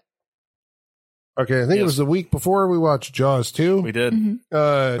threat. Okay, I think it was the week before we watched Jaws 2. We did. James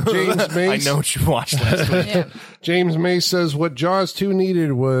Mace. I know what you watched last week. Yeah. James Mace says what Jaws 2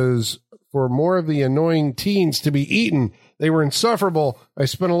 needed was for more of the annoying teens to be eaten. They were insufferable. I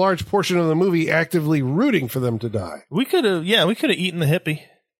spent a large portion of the movie actively rooting for them to die. We could have eaten the hippie.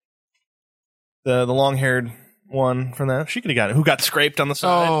 The long-haired one from that. She could have got it. Who got scraped on the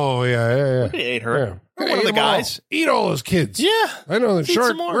side. Oh, yeah. We could have ate her. Yeah. One Eat of the them all. guys. Eat all those kids. Yeah. I know the Eat shark.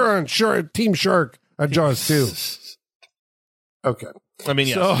 some more. We're on Team Shark on Jaws 2. Okay. I mean,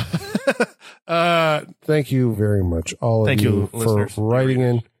 yes. So, thank you very much, all of Thank you, for listeners. writing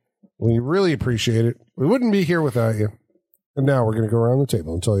in. We really appreciate it. We wouldn't be here without you. And now we're going to go around the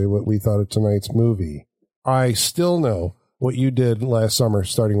table and tell you what we thought of tonight's movie. I still know what you did last summer,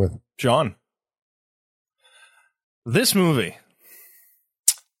 starting with John. This movie.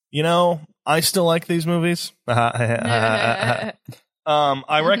 You know, I still like these movies. I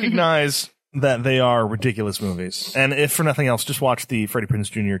recognize that they are ridiculous movies. And if for nothing else, just watch the Freddie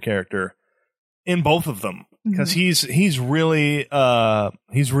Prinze Jr. character in both of them. Because he's really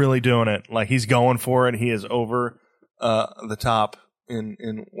doing it. Like, he's going for it. He is over the top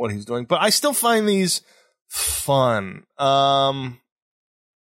in what he's doing. But I still find these fun.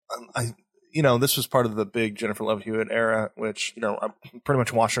 This was part of the big Jennifer Love Hewitt era, which, I pretty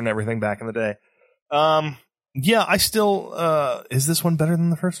much watched her and everything back in the day. I still, is this one better than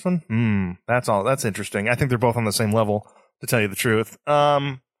the first one? That's all. That's interesting. I think they're both on the same level, to tell you the truth.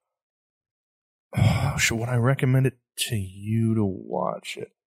 Would I recommend it to you to watch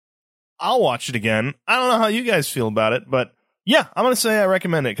it? I'll watch it again. I don't know how you guys feel about it, but yeah, I'm going to say I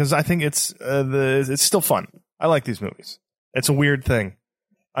recommend it because I think it's still fun. I like these movies. It's a weird thing.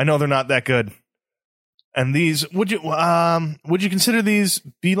 I know they're not that good. And these, would you consider these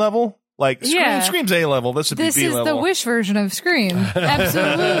B level? Like Scream's A level. This would be B level. This is the Wish version of Scream.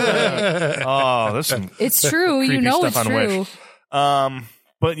 Absolutely. Oh, this is it's true. You know it's true.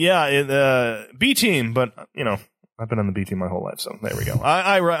 But yeah, B team. But I've been on the B team my whole life, so there we go.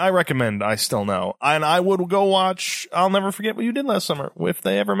 I recommend. I still know, and I would go watch. I'll Never Forget What You Did Last Summer if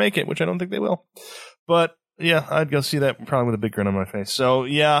they ever make it, which I don't think they will. But yeah, I'd go see that probably with a big grin on my face. So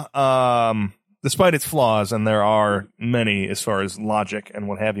yeah, despite its flaws, and there are many as far as logic and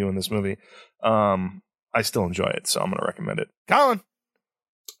what have you in this movie, I still enjoy it. So I'm going to recommend it. Colin.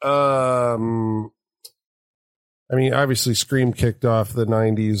 I mean, obviously, Scream kicked off the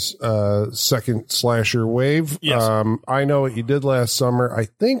 90s second slasher wave. Yes. I Know What You Did Last Summer. I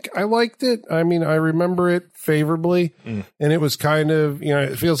think I liked it. I mean, I remember it favorably. And it was kind of,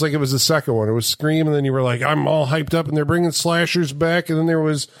 it feels like it was the second one. It was Scream, and then you were like, I'm all hyped up, and they're bringing slashers back. And then there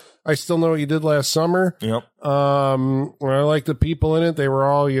was I Still Know What You Did Last Summer. Yep. I like the people in it. They were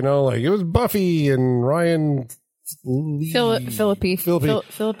all, like, it was Buffy and Ryan... Philippe.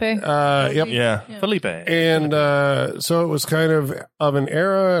 Yep. Yeah. Felipe. And so it was kind of an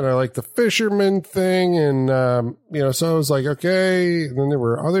era, and I liked the fisherman thing, and so I was like, okay. And then there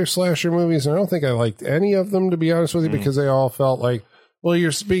were other slasher movies, and I don't think I liked any of them, to be honest with you, because they all felt like, well,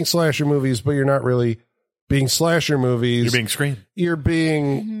 you're being slasher movies, but you're not really being slasher movies. You're being Scream. You're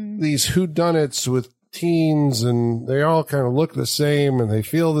being these whodunits with teens, and they all kind of look the same, and they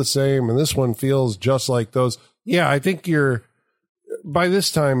feel the same, and this one feels just like those. Yeah, I think by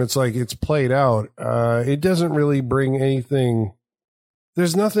this time, it's like it's played out. It doesn't really bring anything.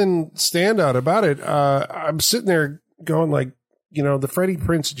 There's nothing standout about it. I'm sitting there going like, the Freddie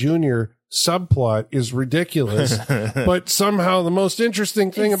Prinze Jr. subplot is ridiculous, but somehow the most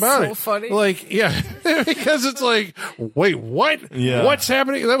interesting thing about so it, funny. like, yeah, because it's like, wait, what? Yeah. What's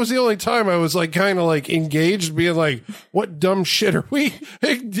happening? That was the only time I was like kind of like engaged, being like, what dumb shit are we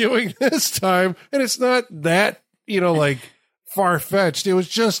doing this time? And it's not that, like far fetched. It was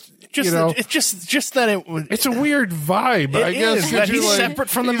just it's just that it was. it's a weird vibe, I guess. Is that he's like, separate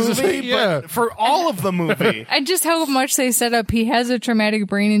from the he's- movie, yeah. but for all of the movie. And just how much they set up he has a traumatic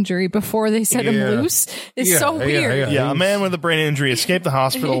brain injury before they set him Yeah. loose is Yeah, so yeah, weird. Yeah, a man with a brain injury escaped the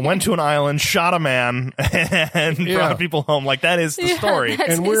hospital, went to an island, shot a man, and brought people home. Like, that is the story.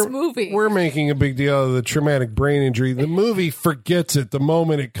 That's And his movie. we're making a big deal of the traumatic brain injury. The movie forgets it the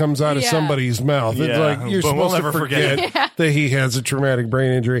moment it comes out of Yeah. somebody's mouth. It's Yeah, like you're but we'll supposed never to forget forget that he has a traumatic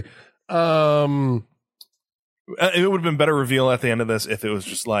brain injury. It would have been better reveal at the end of this if it was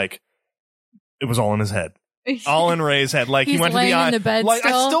just like, it was all in his head. All in Ray's head. Like, He's he went to the laying in island. the bed Like, I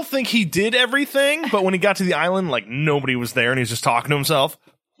still? still think he did everything, but when he got to the island, like, nobody was there and he was just talking to himself.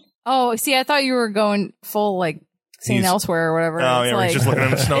 Oh, see, I thought you were going full like Seen He's- Elsewhere or whatever. Oh, It's yeah, where like, he's just looking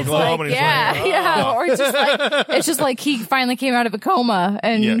at the snow it's globe like, and he's yeah, like, oh. yeah, or it's just like he finally came out of a coma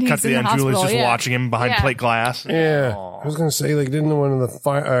and Yeah, he's cut to in the the end. Julie's hospital. just yeah. watching him behind Yeah. plate glass. Yeah, Aw. I was gonna say like didn't one of the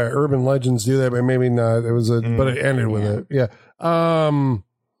urban legends do that, but maybe not. It was but it ended with it. Yeah.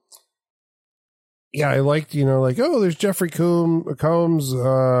 Yeah, I liked, like, oh, there's Jeffrey Combs.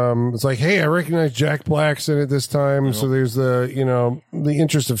 It's like, hey, I recognize Jack Black's in it this time. So there's the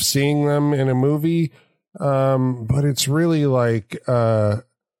interest of seeing them in a movie. But it's really like,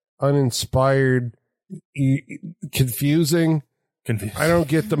 uninspired, confusing. Confused. I don't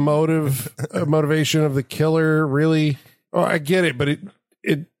get the motivation of the killer really. Oh, I get it, but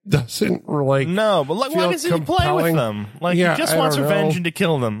it doesn't like, No, but like, why feel does he play with compelling. them? Like, Yeah, he just I wants don't revenge know. and to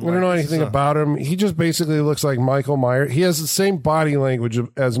kill them. I don't know anything about him. He just basically looks like Michael Myers. He has the same body language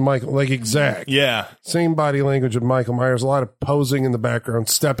as Michael, like exact. Yeah. Same body language of Michael Myers. A lot of posing in the background,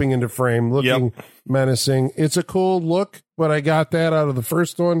 stepping into frame, looking menacing. It's a cool look, but I got that out of the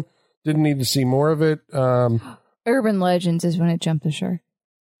first one. Didn't need to see more of it. Urban Legends is when it jumped the shark.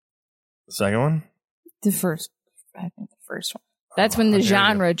 The second one? I think the first one. That's when the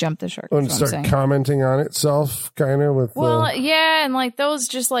genre jumped the shark. And That's what I'm start saying. commenting on itself, kind of with. Well, yeah, and like those,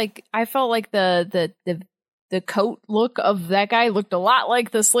 just like I felt like the coat look of that guy looked a lot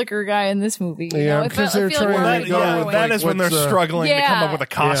like the slicker guy in this movie. You Yeah, know? because I they're feel like trying we're to like go that with, way. That is when they're what's, struggling to come Yeah. up with a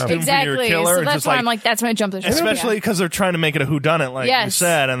costume Exactly. for your killer. So and that's just why like, I'm like, that's when it jumped the shark. especially because they're trying to make it a whodunit, like you Yes.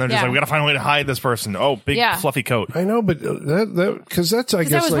 said, and they're just Yeah. like, we got to find a way to hide this person. Oh, big Yeah. fluffy coat. I know, but that because that's I Because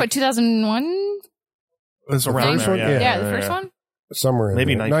guess that was like what 2001. It was around first there, one? Yeah, the first one. somewhere in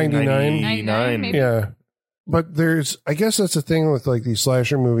Maybe there. 1999. 99, maybe. Yeah. But I guess that's the thing with like these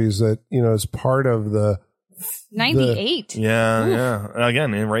slasher movies that, is part of the, 98. Yeah, Oof. yeah.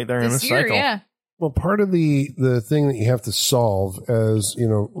 Again, right there in This the year, cycle. yeah. well, part of the thing that you have to solve as,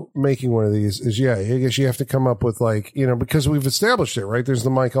 making one of these is, I guess you have to come up with like, because we've established it, right? There's the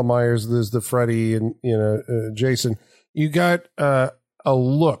Michael Myers, there's the Freddy and, Jason. You got a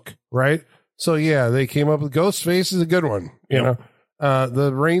look, right? So yeah, they came up with Ghostface is a good one, you know.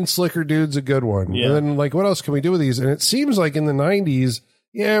 The Rain Slicker dude's a good one. Yeah. And then like, what else can we do with these? And it seems like in the 90s,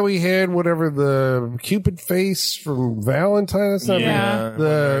 we had whatever the Cupid face from Valentine. That's not Yeah.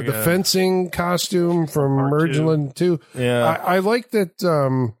 the fencing costume from Part two. Mergelin too. Yeah. I like that.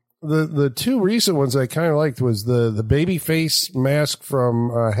 The two recent ones I kind of liked was the baby face mask from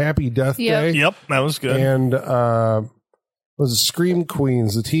Happy Death Yep. Day. Yep, that was good. And was it Scream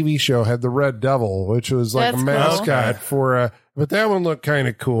Queens? The TV show had the Red Devil, which was like That's a cool. mascot Okay. for. But that one looked kind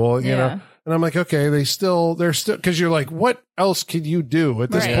of cool, you know. And I'm like, okay, they're still because you're like, what else could you do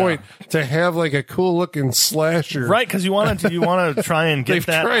at this Right. point to have like a cool looking slasher? Right, because you want to try and get They've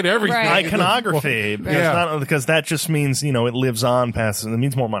that tried everything. Right. iconography because that just means it lives on past. It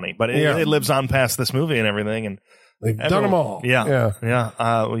means more money, but it lives on past this movie and everything. And They've done them all.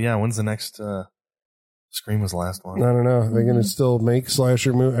 Yeah. When's the next? Scream was the last one. I don't know. They're going to still make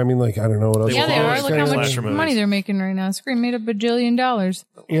slasher movie. I mean, like, I don't know what else. Yeah, they will are. always Look how make much slasher movies. money they're making right now. Scream made a bajillion dollars.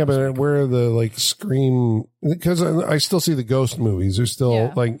 Yeah, but where are the like Scream? Because I still see the ghost movies. They're still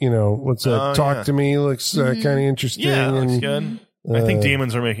Yeah. like, what's that? Oh, Talk yeah. to Me looks kind of interesting. Yeah, looks and, good. I think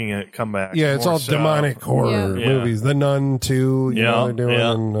demons are making a comeback. Yeah, it's more all so. demonic horror Yeah. movies. The Nun too. Yeah, they're doing.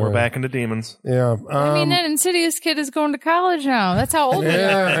 And, we're back into demons. Yeah, I mean, that Insidious kid is going to college now. That's how old they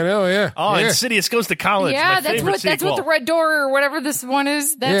yeah, are. I know. Yeah. Oh, yeah. Insidious goes to college. Yeah, my that's favorite what sequel. the Red Door or whatever this one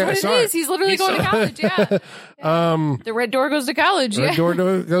is. That's Yeah, what it sorry. is. He's literally going to college. Yeah. The Red Door goes to college. Red Yeah. Door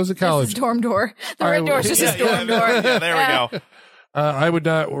goes to This college. is dorm door. The Red Door is just his dorm door. Yeah, there we go. I would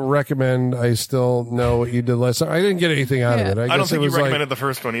not recommend. I still know what you did last time. I didn't get anything out of it. I don't think you was recommended the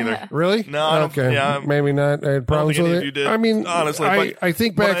first one either. Really? No, I don't, okay. yeah, Maybe not. I had problems think with any it. of you did, I mean, honestly, I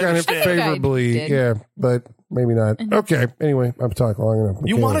think back on it understand. favorably. I did. Yeah, but maybe not. Okay. Anyway, I've talked long enough.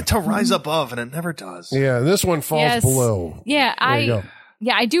 You Okay. want it to rise above, and it never does. Yeah, this one falls Yes. below. Yeah, There you go.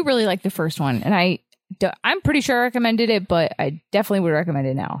 I do really like the first one, and I'm pretty sure I recommended it, but I definitely would recommend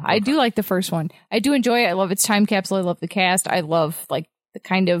it now. I do like the first one. I do enjoy it. I love its time capsule. I love the cast. I love like the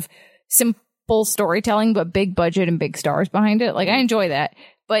kind of simple storytelling, but big budget and big stars behind it. Like I enjoy that.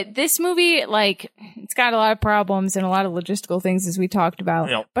 But this movie, like, it's got a lot of problems and a lot of logistical things, as we talked about.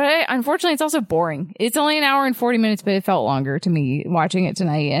 Yep. But unfortunately, it's also boring. It's only an hour and 40 minutes, but it felt longer to me watching it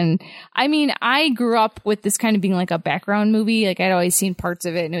tonight. And I mean, I grew up with this kind of being like a background movie. Like I'd always seen parts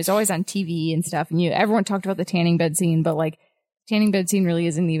of it, and it was always on TV and stuff. And everyone talked about the tanning bed scene, but like, tanning bed scene really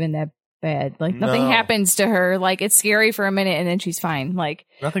isn't even that bad. Like nothing happens to her. Like it's scary for a minute, and then she's fine. Like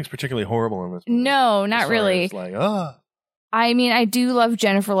Nothing's particularly horrible in this movie. no, not really. It's like, I mean, I do love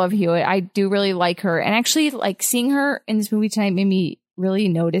Jennifer Love Hewitt. I do really like her. And actually, like, seeing her in this movie tonight made me really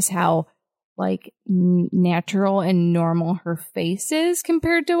notice how, like, natural and normal her face is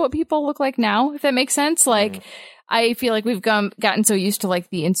compared to what people look like now, if that makes sense. Like, I feel like we've gotten so used to, like,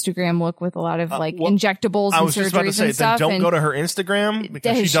 the Instagram look with a lot of, like, injectables I and was just about to surgeries say, and stuff. then don't and go to her Instagram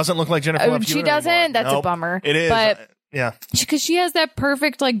because she doesn't look like Jennifer Love Hewitt she doesn't? anymore. That's Nope. a bummer. It is. But yeah. because she has that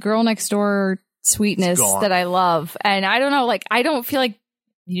perfect, like, girl next door sweetness that I love. And I don't know, like, I don't feel like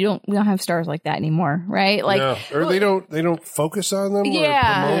we don't have stars like that anymore, right? Like, No. Or they don't focus on them. Or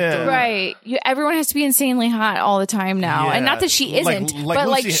promote them. right. Everyone has to be insanely hot all the time now, and not that she isn't, but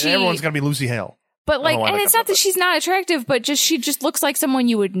like she. Everyone's got to be Lucy Hale. But like, and it's not that she's not attractive, but she just looks like someone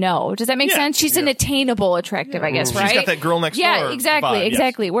you would know. Does that make sense? She's an attainable attractive, I guess, right? She's got that girl next door. Yeah, exactly, vibe,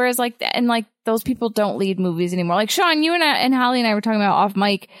 exactly. Yes. Whereas like, and like those people don't lead movies anymore. Like Sean, you and Holly and I were talking about off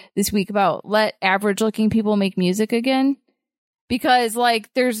mic this week about let average looking people make music again, because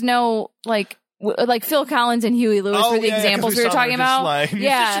like there's no like Phil Collins and Huey Lewis were the examples we were talking about. Like,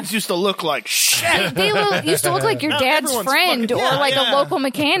 musicians used to look like shit. They used to look like your dad's friend or like a local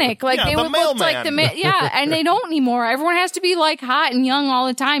mechanic. Like they would look like and they don't anymore. Everyone has to be like hot and young all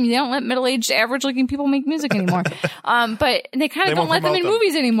the time. They don't let middle-aged, average-looking people make music anymore. But they kind of don't let them in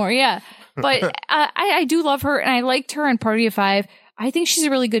movies anymore. Yeah. But I do love her, and I liked her in Party of Five. I think she's a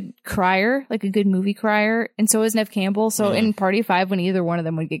really good crier, like a good movie crier. And so is Neve Campbell. So in Party of Five, when either one of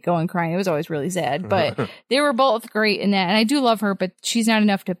them would get going crying, it was always really sad. But they were both great in that. And I do love her, but she's not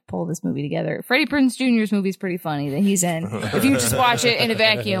enough to pull this movie together. Freddie Prinze Jr.'s movie is pretty funny that he's in, if you just watch it in a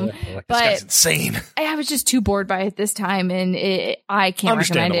vacuum. But That's insane. I was just too bored by it this time, and I can't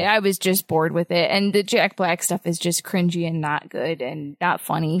recommend it. I was just bored with it. And the Jack Black stuff is just cringy and not good and not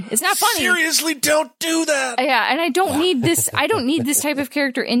funny. It's not funny. Seriously, don't do that. Yeah, and I don't need this. I don't need this type of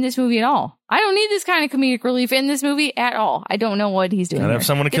character in this movie at all. I don't need this kind of comedic relief in this movie at all. I don't know what he's doing. Gotta have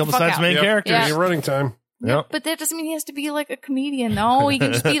someone to kill besides main characters. Your running time. Yep. But that doesn't mean he has to be like a comedian. No, he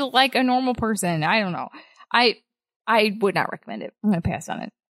can just be like a normal person. I don't know. I would not recommend it. I'm going to pass on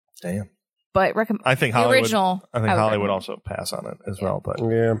it. Damn. But I think the Hollywood, original. I think Hollywood also pass on it as well. But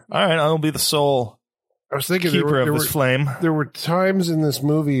yeah. All right, I'll be the sole I was thinking keeper of this flame. There were times in this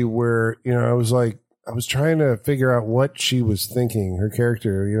movie where, I was trying to figure out what she was thinking, her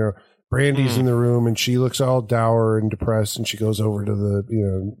character. Brandy's in the room and she looks all dour and depressed, and she goes over to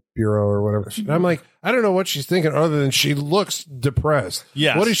the, bureau or whatever. And I'm like, I don't know what she's thinking other than she looks depressed.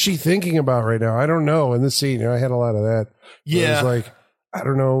 Yes. What is she thinking about right now? I don't know. In this scene, I had a lot of that. Yeah. It was like, I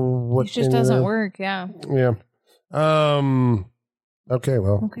don't know what. It just doesn't work. Yeah. Yeah. Okay.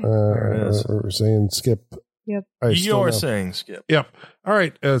 Well, we're saying skip. Yep. You're saying skip. Yep. All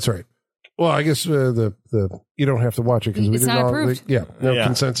right. That's right. Well, I guess the you don't have to watch it because we It's didn't not all. approved. No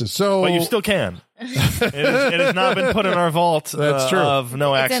consensus. So, But you still can. it has not been put in our vault That's true. of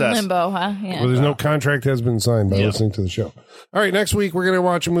no It's access. in limbo, huh? Yeah. well, there's no contract has been signed by listening to the show. All right. Next week we're going to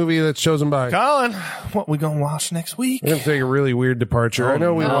watch a movie that's chosen by. Colin, what we gonna watch next week? We're going to take a really weird departure. I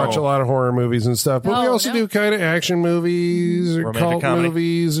know we watch a lot of horror movies and stuff, but we also do kind of action movies, or Romantic cult comedy.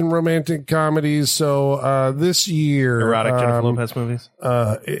 movies, and romantic comedies. So this year, Erotic Jennifer Lopez movies.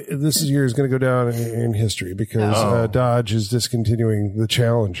 this year is going to go down in history because Dodge is discontinuing the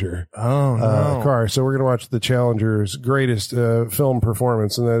Challenger car. So we're going to watch the Challenger's greatest film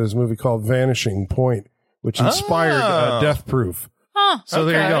performance, and that is a movie called Vanishing Point, which inspired Death Proof. Huh. So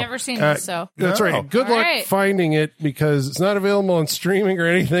there you go. I've never seen this, so. That's right. Good luck finding it because it's not available on streaming or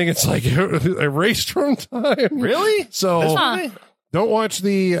anything. It's like erased from time. Really? So don't watch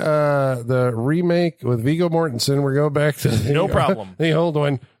the remake with Viggo Mortensen. We're going back to No problem. the old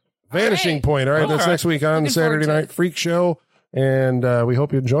one. Vanishing Point. All right, that's next week on the Saturday Night Freak Show. And we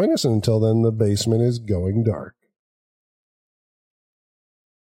hope you join us. And until then, the basement is going dark.